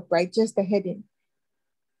like help, right? Just the heading,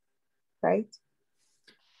 right?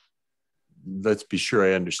 Let's be sure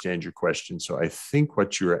I understand your question. So I think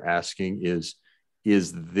what you're asking is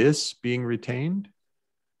this being retained?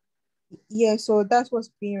 Yeah, so that's what's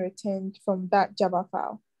being returned from that Java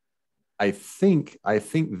file. I think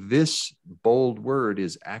this bold word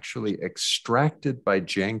is actually extracted by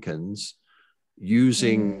Jenkins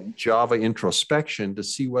using Java introspection to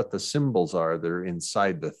see what the symbols are that are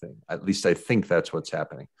inside the thing. At least I think that's what's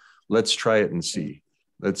happening. Let's try it and see.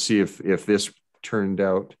 Let's see if this turned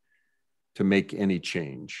out to make any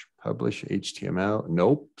change. Publish HTML.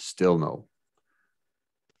 Nope, still no.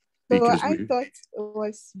 So I thought it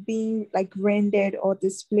was being like rendered or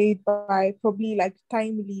displayed by probably like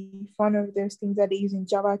timely, one of those things that they use in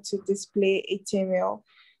Java to display HTML.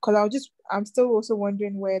 Because I'm still also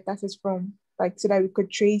wondering where that is from, like so that we could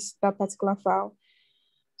trace that particular file.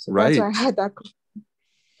 So right. That's why I had that.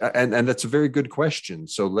 And that's a very good question.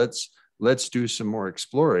 So let's do some more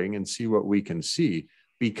exploring and see what we can see,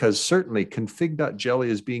 because certainly config.jelly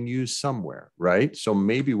is being used somewhere, right? So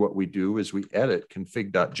maybe what we do is we edit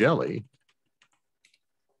config.jelly.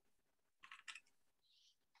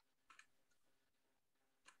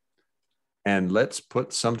 And let's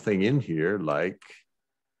put something in here like,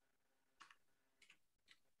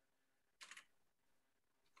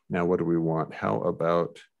 now what do we want? How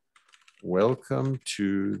about welcome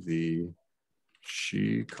to the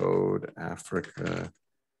She Code Africa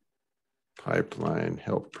Pipeline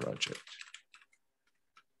Help Project.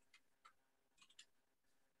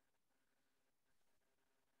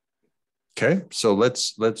 Okay, so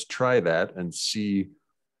let's try that and see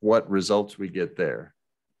what results we get there.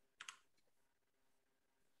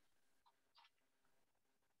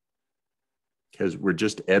 Because we're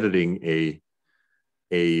just editing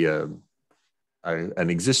an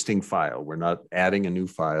existing file. We're not adding a new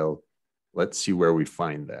file. Let's see where we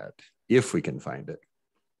find that, if we can find it.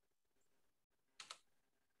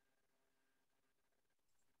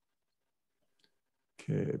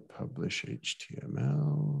 Okay, publish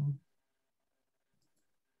HTML.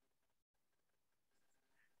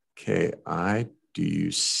 Okay, do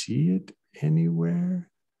you see it anywhere?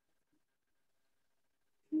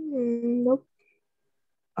 Nope.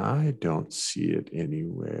 I don't see it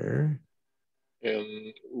anywhere.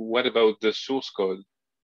 What about the source code?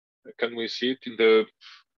 Can we see it in the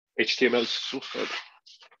HTML source code?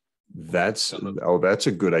 That's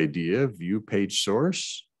a good idea. View page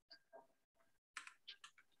source.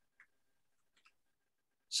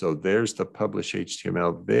 So there's the publish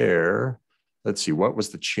HTML there. Let's see, what was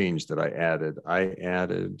the change that I added? I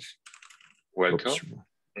added welcome.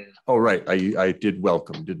 Oops. Oh, right. I did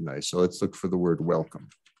welcome, didn't I? So let's look for the word welcome.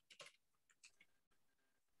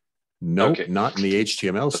 Nope, okay. Not in the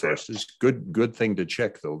HTML sources. Good thing to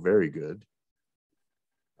check though. Very good.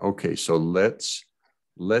 Okay, so let's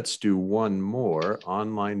do one more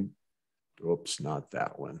online. Oops, not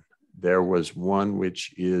that one. There was one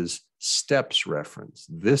which is steps reference.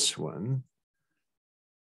 This one,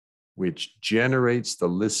 which generates the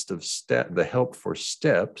list of the help for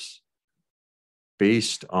steps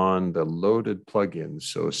based on the loaded plugins.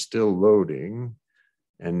 So still loading.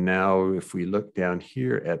 And now if we look down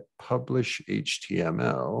here at publish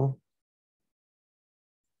HTML,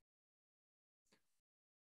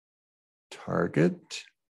 target.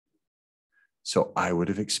 So I would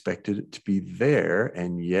have expected it to be there,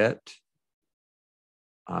 and yet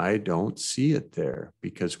I don't see it there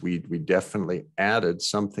because we definitely added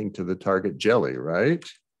something to the target jelly, right?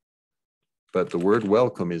 But the word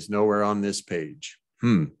welcome is nowhere on this page.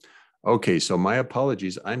 Okay, so my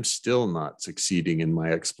apologies. I'm still not succeeding in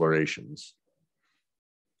my explorations.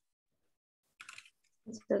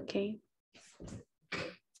 It's okay.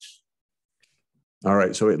 All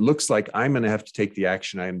right, so it looks like I'm going to have to take the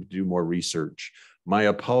action. I am to do more research. My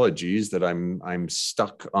apologies that I'm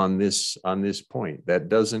stuck on this point. That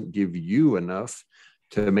doesn't give you enough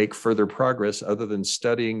to make further progress other than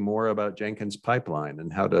studying more about Jenkins pipeline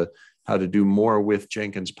and how to do more with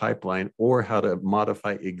Jenkins pipeline, or how to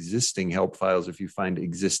modify existing help files if you find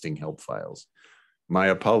existing help files. My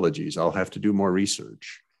apologies. I'll have to do more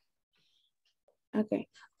research. Okay.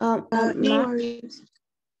 No worries.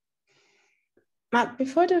 Matt,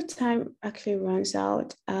 before the time actually runs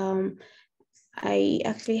out, I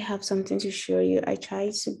actually have something to show you. I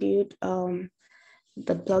tried to build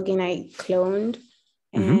the plugin I cloned,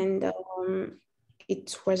 and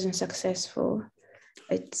it wasn't successful.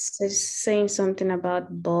 It's saying something about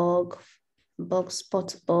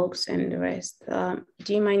spot bugs, and the rest.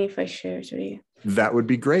 Do you mind if I share it with you? That would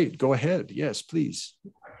be great. Go ahead. Yes, please.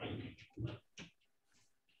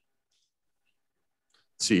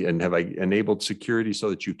 See, and have I enabled security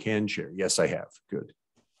so that you can share? Yes, I have. Good.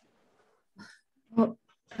 Oh,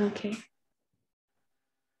 okay.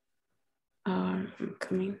 I'm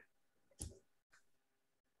coming.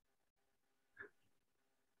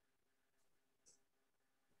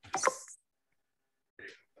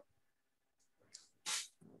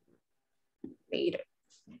 Later.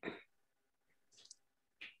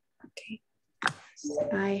 Okay.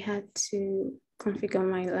 I had to configure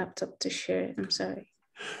my laptop to share. I'm sorry.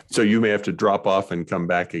 So you may have to drop off and come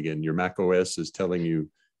back again. Your Mac OS is telling you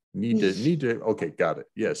need to. Okay, got it.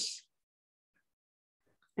 Yes.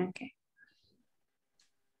 Okay.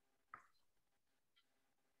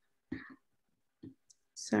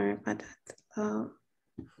 Sorry about that.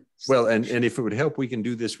 Well, and if it would help, we can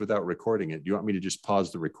do this without recording it. Do you want me to just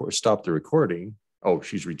pause the record, stop the recording? Oh,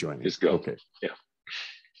 she's rejoining. Just go. Okay. Yeah.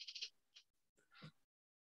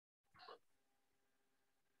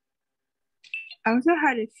 I also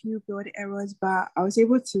had a few build errors, but I was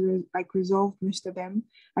able to resolve most of them.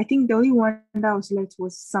 I think the only one that was left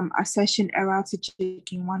was some accession error to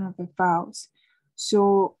check in one of the files.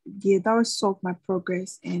 So yeah, that was solved my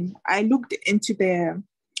progress. And I looked into the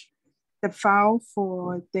file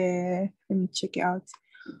for the, let me check it out.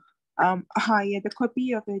 The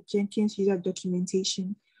copy of the Jenkins user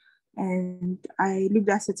documentation. And I looked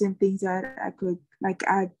at certain things that I could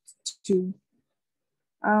add to.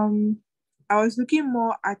 I was looking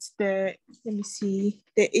more at the, let me see,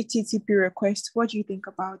 the HTTP request. What do you think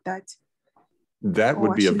about that? That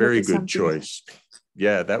would be a very good choice.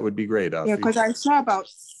 Yeah, that would be great. Yeah, because I saw about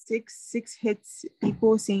six hits,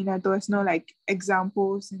 people saying that there was no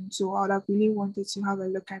examples. And so I would have really wanted to have a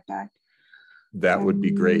look at that. That would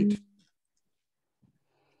be great.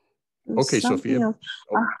 Okay, Sophia.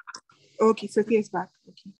 Okay, Sophia's back.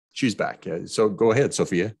 Okay. She's back. Yeah. So go ahead,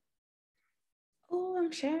 Sophia. Oh,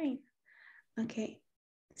 I'm sharing. Okay,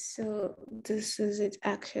 so this is it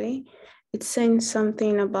actually. It's saying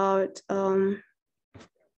something about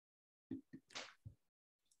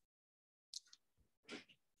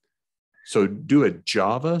So do a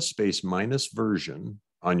Java space minus version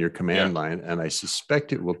on your command line, and I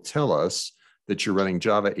suspect it will tell us that you're running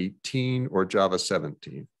Java 18 or Java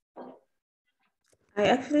 17. I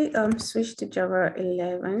actually switched to Java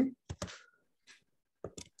 11.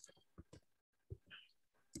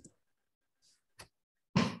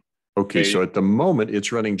 Okay, so at the moment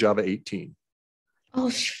it's running Java 18. Oh,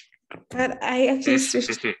 but I actually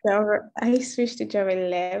switched to Java. I switched to Java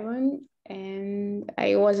 11, and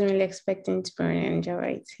I wasn't really expecting to be running Java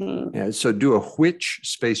 18. Yeah, so do a which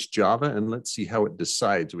space Java, and let's see how it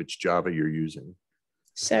decides which Java you're using.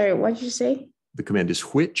 Sorry, what did you say? The command is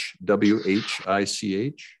which,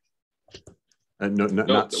 W-H-I-C-H. No,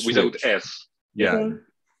 not without switch. S. Yeah. Okay.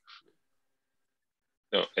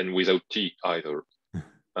 No, and without T either.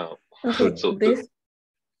 Okay, so this.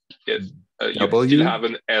 Yes, you W? still have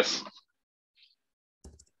an S.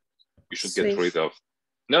 You should get rid of.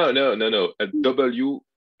 No. A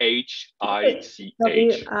W-H-I-C-H.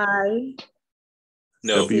 W-I.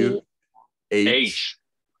 No. W-H.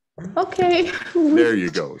 Okay. There you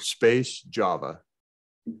go. Space Java.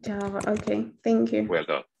 Java. Okay. Thank you. Well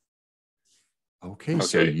done. Okay.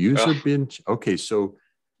 So user bin. Okay. So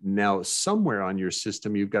now somewhere on your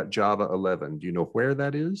system, you've got Java 11. Do you know where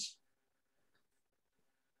that is?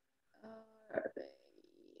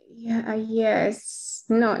 Yes.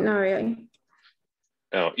 No, not really.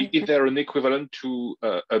 Is there an equivalent to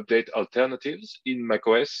update alternatives in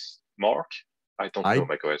macOS, Mark? I don't know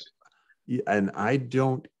macOS. And I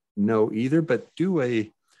don't know either, but do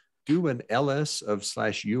an ls of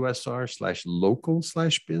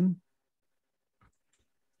 /usr/local/bin.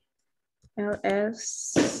 ls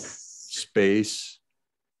space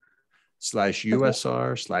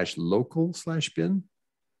 /usr/local/bin.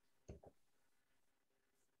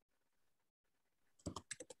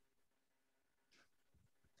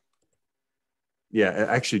 Yeah,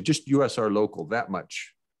 actually just USR local, that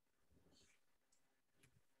much.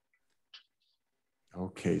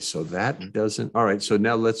 Okay, so that doesn't, all right, so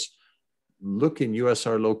now let's look in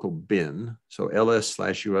USR local bin. So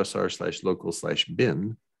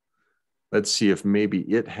ls/usr/local/bin. Let's see if maybe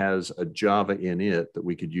it has a Java in it that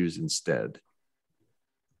we could use instead.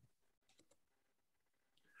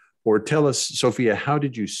 Or tell us, Sophia, how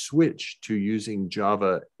did you switch to using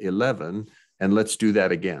Java 11? And let's do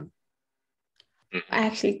that again. I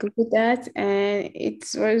actually Googled that, and it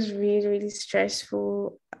was really, really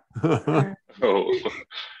stressful. I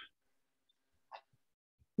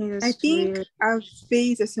think I've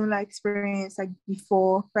faced a similar experience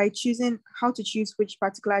before, right? Choosing how to choose which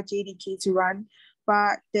particular JDK to run.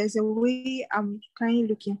 But there's a way, I'm currently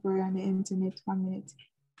looking for it on the internet. 1 minute.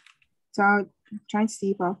 So I'm trying to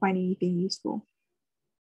see if I'll find anything useful.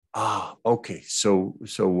 Okay. So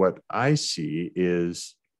what I see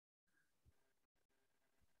is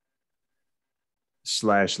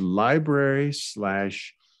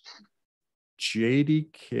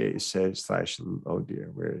 /library/JDK says / oh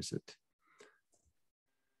dear, where is it?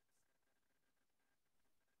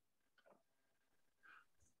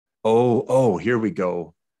 Oh, here we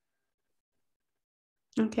go.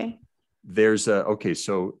 Okay. There's okay,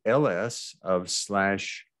 so ls of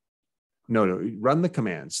run the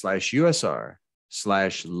command /usr/lib.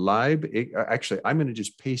 Actually, I'm going to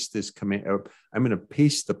just paste this command. I'm going to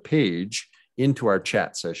paste the page into our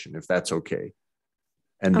chat session, if that's okay.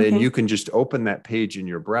 And then you can just open that page in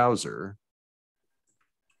your browser.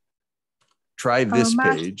 Try this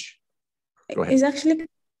page. Go ahead.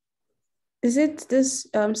 Is it this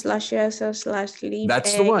 /usr/lib?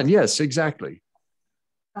 That's the one. Yes, exactly.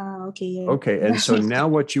 Okay. Yeah. Okay. And so now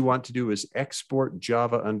what you want to do is export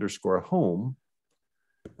Java_home.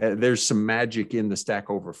 There's some magic in the Stack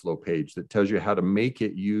Overflow page that tells you how to make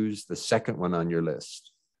it use the second one on your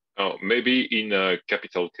list. Oh, maybe in a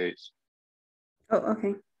capital case. Oh,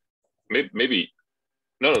 okay. Maybe.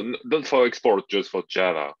 No, not for export, just for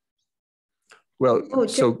Java. Well,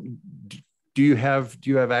 so do you have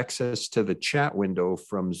access to the chat window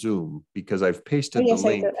from Zoom? Because I've pasted the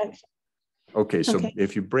link. Okay, so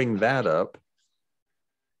if you bring that up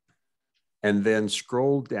and then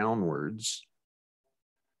scroll downwards,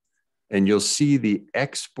 and you'll see the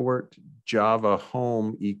export Java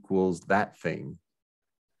home equals that thing.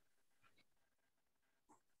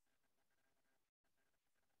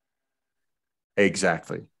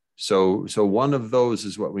 Exactly. So one of those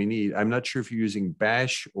is what we need. I'm not sure if you're using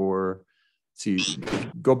Bash or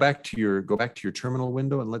go back to your terminal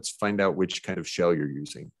window and let's find out which kind of shell you're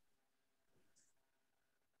using.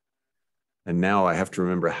 And now I have to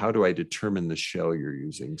remember, how do I determine the shell you're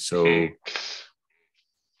using? So,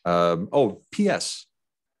 PS.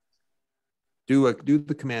 Do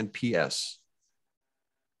the command PS.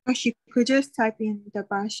 Gosh, you could just type in the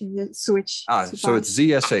bash and just switch. So it's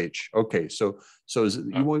ZSH. Okay, so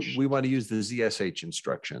we want to use the ZSH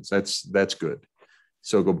instructions. That's good.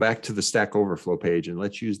 So go back to the Stack Overflow page and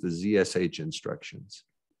let's use the ZSH instructions.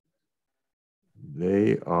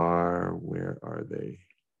 Where are they?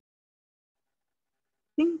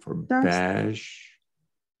 For bash.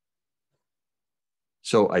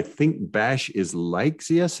 So I think bash is like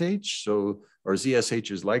ZSH, or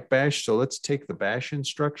ZSH is like bash. So let's take the bash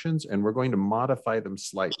instructions and we're going to modify them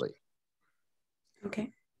slightly.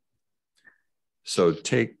 Okay. So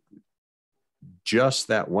take just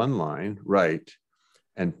that one line, right,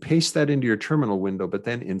 and paste that into your terminal window, but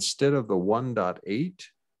then instead of the 1.8,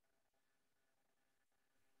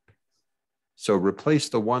 so replace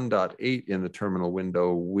the 1.8 in the terminal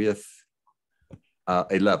window with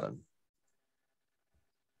 11.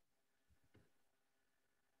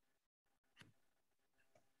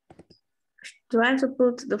 Do I have to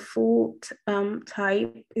put the full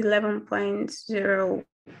type 11.0?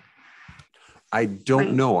 I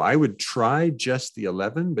don't know. I would try just the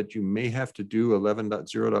 11, but you may have to do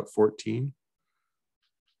 11.0.14.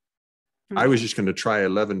 I was just going to try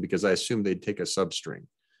 11 because I assumed they'd take a substring.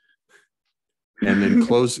 And then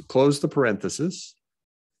close the parenthesis.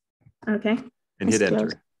 Okay. And hit enter.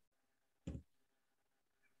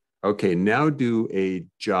 Okay, now do a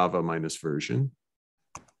Java minus version.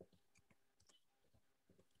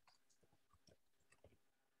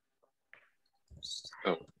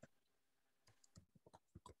 Oh.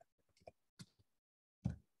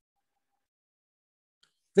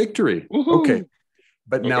 Victory. Okay.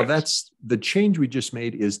 But now that's the change we just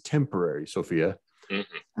made is temporary, Sophia.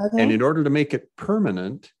 Mm-hmm. Okay. And in order to make it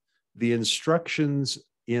permanent, the instructions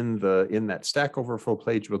in that Stack Overflow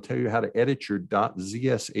page will tell you how to edit your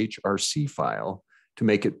 .zshrc file to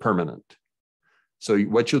make it permanent. So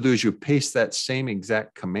what you'll do is you paste that same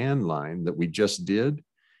exact command line that we just did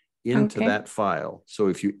into that file. So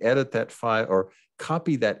if you edit that file or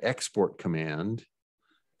copy that export command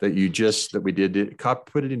that we did,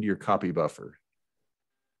 put it into your copy buffer.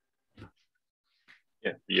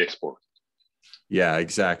 Yeah, the export. Yeah,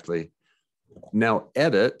 exactly. Now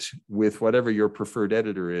edit with whatever your preferred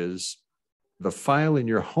editor is, the file in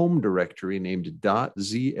your home directory named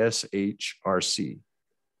 .zshrc.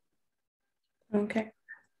 Okay.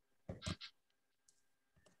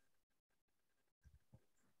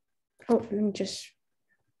 Oh, let me just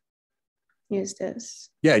use this.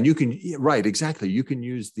 Yeah, and you can, right, exactly. You can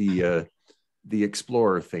use the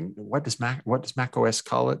Explorer thing. What does Mac OS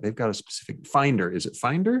call it? They've got a specific Finder. Is it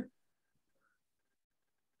Finder?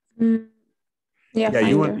 Yeah, Yeah,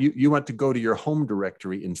 Finder. you want to go to your home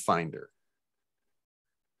directory in Finder.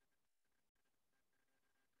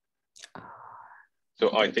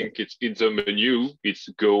 So I think it's in the menu, it's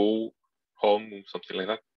go, home, something like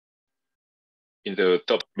that. In the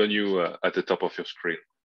top menu at the top of your screen.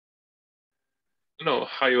 No,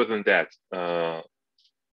 higher than that.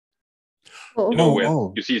 You know,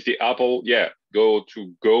 when you see the apple, yeah, go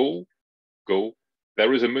to go.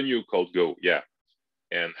 There is a menu called go, yeah,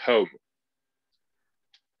 and home.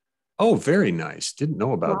 Oh, very nice. Didn't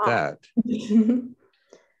know about that.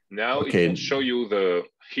 Now it will show you the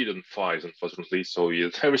hidden files, unfortunately. So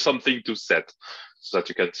there is something to set so that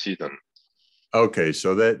you can see them. Okay,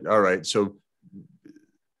 so that, all right. So,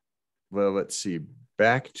 well, let's see.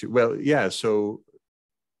 Back to, well, yeah. So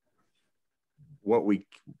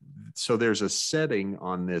so there's a setting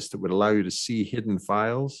on this that would allow you to see hidden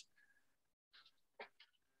files.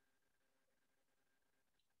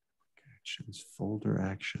 Actions, folder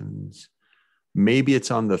actions. Maybe it's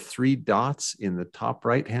on the 3 dots in the top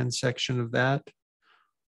right-hand section of that.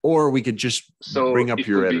 Or we could just bring up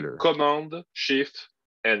your editor. Command, Shift,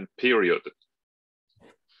 and period.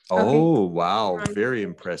 Oh, wow. Very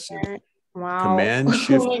impressive. Wow. Command,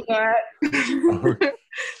 Shift. Oh my God.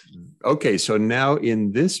 Okay, so now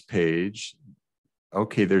in this page,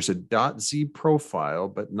 okay, there's a .z profile,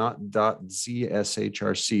 but not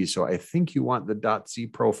 .zshrc. So I think you want the .z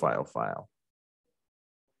profile file.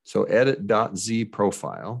 So edit .z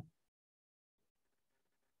profile.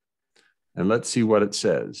 And let's see what it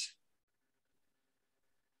says.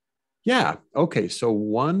 Yeah, okay, so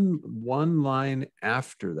one line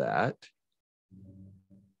after that,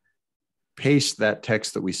 paste that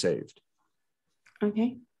text that we saved.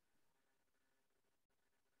 Okay.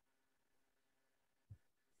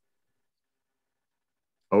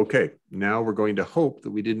 Okay, now we're going to hope that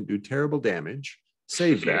we didn't do terrible damage.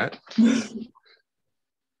 Save that.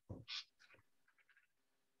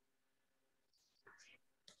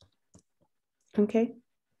 Okay.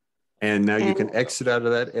 And now you can exit out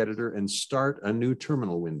of that editor and start a new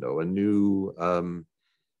terminal window, a new,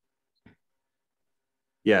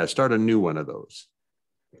 start a new one of those.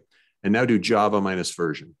 And now do Java minus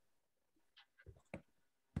version.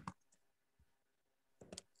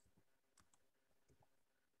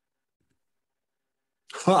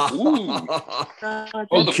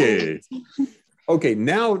 Okay. Okay,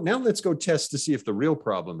 now let's go test to see if the real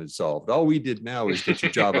problem is solved. All we did now is get you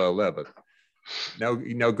Java 11. Now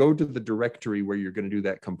go to the directory where you're going to do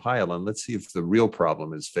that compile and let's see if the real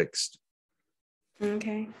problem is fixed.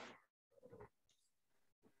 Okay.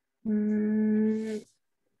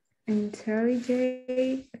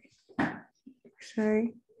 IntelliJ.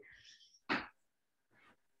 Sorry.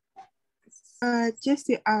 Just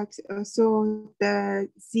to ask, so the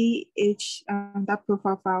ZH, that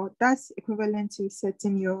profile file, that's equivalent to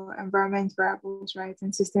setting your environment variables, right,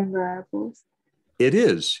 and system variables? It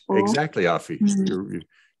is, exactly, Afi.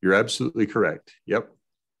 You're absolutely correct. Yep.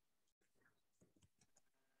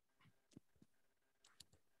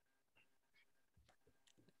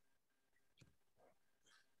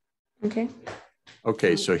 Okay.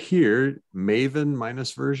 Okay, so here, Maven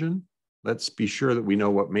minus version. Let's be sure that we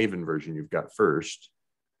know what Maven version you've got first.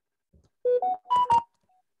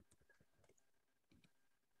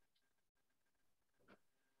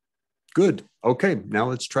 Good. Okay, now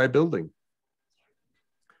let's try building.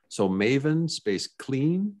 So Maven space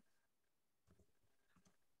clean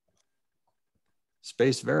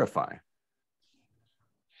space verify.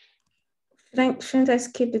 Shouldn't I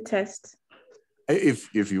skip the test?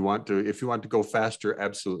 If you want to go faster,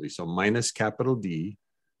 absolutely. So minus capital D,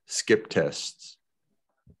 skip tests.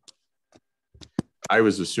 I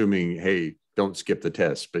was assuming, hey, don't skip the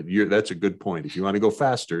test, but that's a good point. If you want to go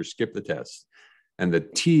faster, skip the test. And the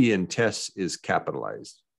T in tests is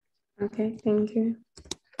capitalized. Okay, thank you.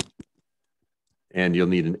 And you'll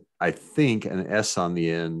need I think an S on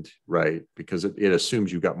the end, right? Because it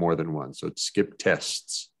assumes you've got more than one. So it's skip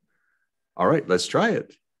tests. All right, let's try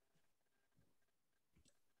it.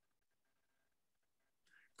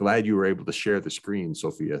 Glad you were able to share the screen,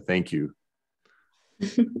 Sophia. Thank you.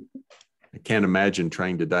 I can't imagine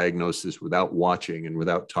trying to diagnose this without watching and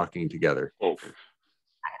without talking together. Oh.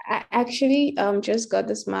 I actually just got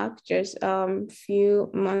this Mac just a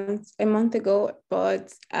month ago,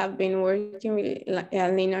 but I've been working with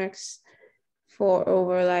Linux for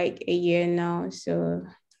over like a year now.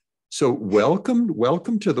 So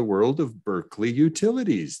welcome to the world of Berkeley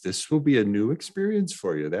utilities. This will be a new experience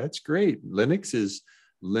for you. That's great.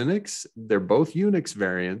 Linux, they're both Unix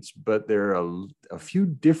variants, but there are a few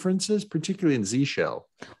differences, particularly in Z shell.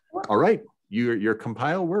 All right, your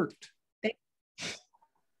compile worked.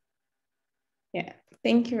 Yeah,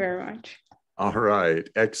 thank you very much. All right,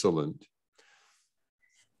 excellent.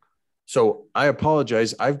 So I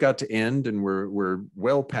apologize. I've got to end, and we're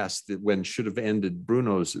well past when should have ended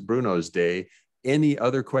Bruno's day. Any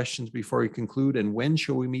other questions before we conclude? And when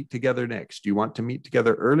shall we meet together next? Do you want to meet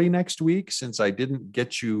together early next week, since I didn't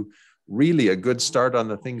get you really a good start on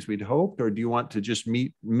the things we'd hoped, or do you want to just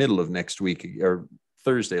meet middle of next week or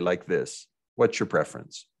Thursday like this? What's your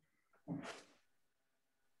preference?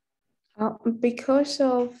 Because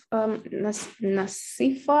of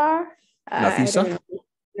Nasifa, Nafisa?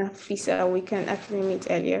 Nafisa, we can actually meet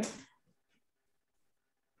earlier.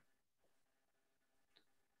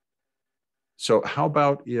 So how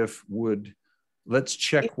about if let's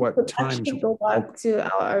check what times. Go back to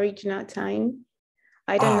our original time.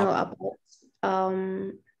 I don't know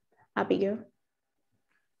about Abigail.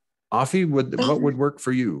 Afi, what would work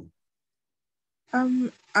for you?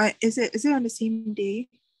 Is it on the same day?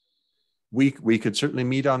 We could certainly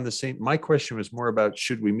meet on the same. My question was more about,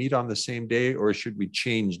 should we meet on the same day, or should we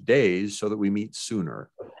change days so that we meet sooner?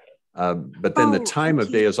 But then the time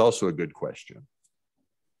of day is also a good question.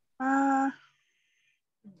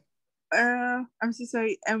 I'm so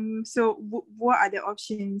sorry. So what are the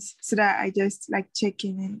options so that I just like check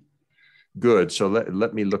in and. Good. So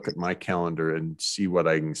let me look at my calendar and see what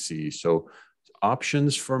I can see. So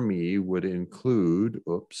options for me would include,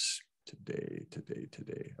 today.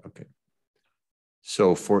 Okay.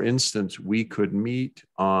 So for instance, we could meet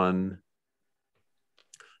on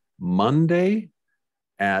Monday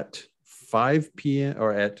at 5 p.m.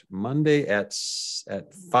 or at Monday at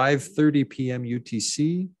 5:30 p.m.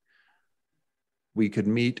 UTC. We could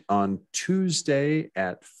meet on Tuesday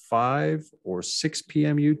at 5 or 6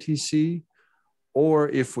 p.m. UTC. Or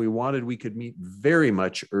if we wanted, we could meet very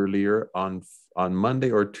much earlier on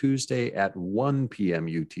Monday or Tuesday at 1 p.m.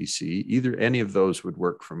 UTC. Any of those would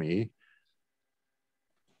work for me.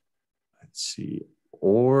 Let's see.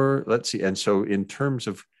 And so in terms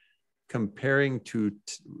of comparing to,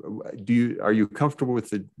 are you comfortable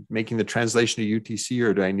with making the translation to UTC,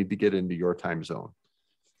 or do I need to get into your time zone?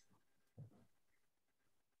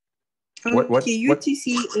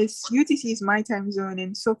 UTC is my time zone,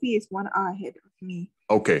 and Sophie is 1 hour ahead of me.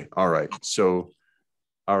 Okay, all right. So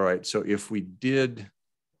if we did,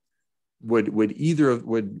 would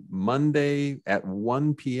Monday at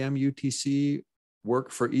 1 p.m. UTC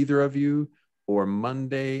work for either of you, or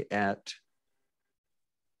Monday at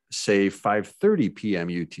say 5:30 p.m.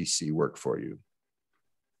 UTC work for you?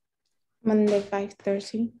 Monday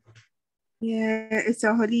 5:30. Yeah, it's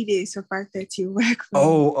a holiday, so 5:30 work.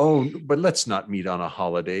 But let's not meet on a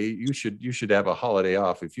holiday. You should have a holiday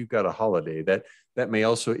off if you've got a holiday. That may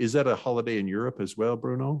also, is that a holiday in Europe as well,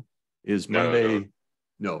 Bruno? Is Monday?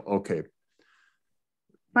 No. Okay.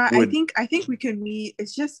 But I think we can meet.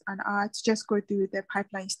 It's just an hour to just go through the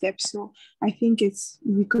pipeline steps. So I think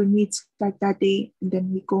we could meet like that day, and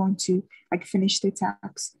then we go on to like finish the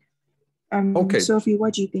tax. Okay. Sophie,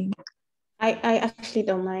 what do you think? I actually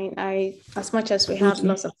don't mind. As much as we have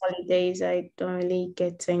lots of holidays, I don't really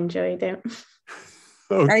get to enjoy them.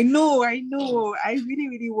 Okay. I know. I really,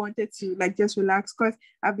 really wanted to like just relax, because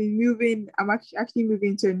I've been moving. I'm actually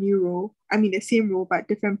moving to a new role. I mean, the same role, but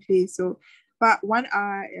different place. So, but 1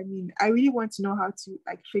 hour, I mean, I really want to know how to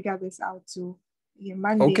like figure this out. So, yeah,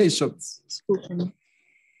 Monday. Okay, so it's cool for me.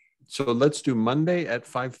 So let's do Monday at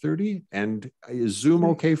 5:30. And is Zoom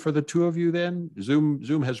okay for the two of you then?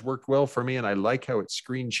 Zoom has worked well for me, and I like how it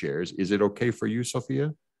screen shares. Is it okay for you,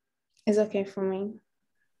 Sophia? It's okay for me.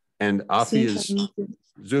 And Afi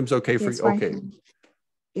Zoom's okay for you? Okay.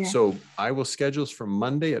 Yeah. So I will schedule for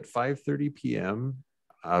Monday at 5:30 p.m.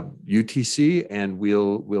 UTC, and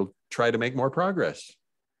we'll try to make more progress.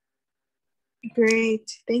 Great.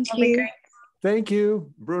 Thank you. Great. Thank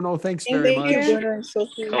you, Bruno. Thanks very much. Thank you, Bruno and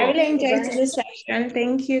Sophie. I really enjoyed this session.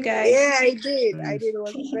 Thank you, guys. Yeah, I did. It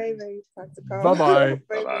was very, very practical. Bye-bye.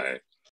 Bye-bye.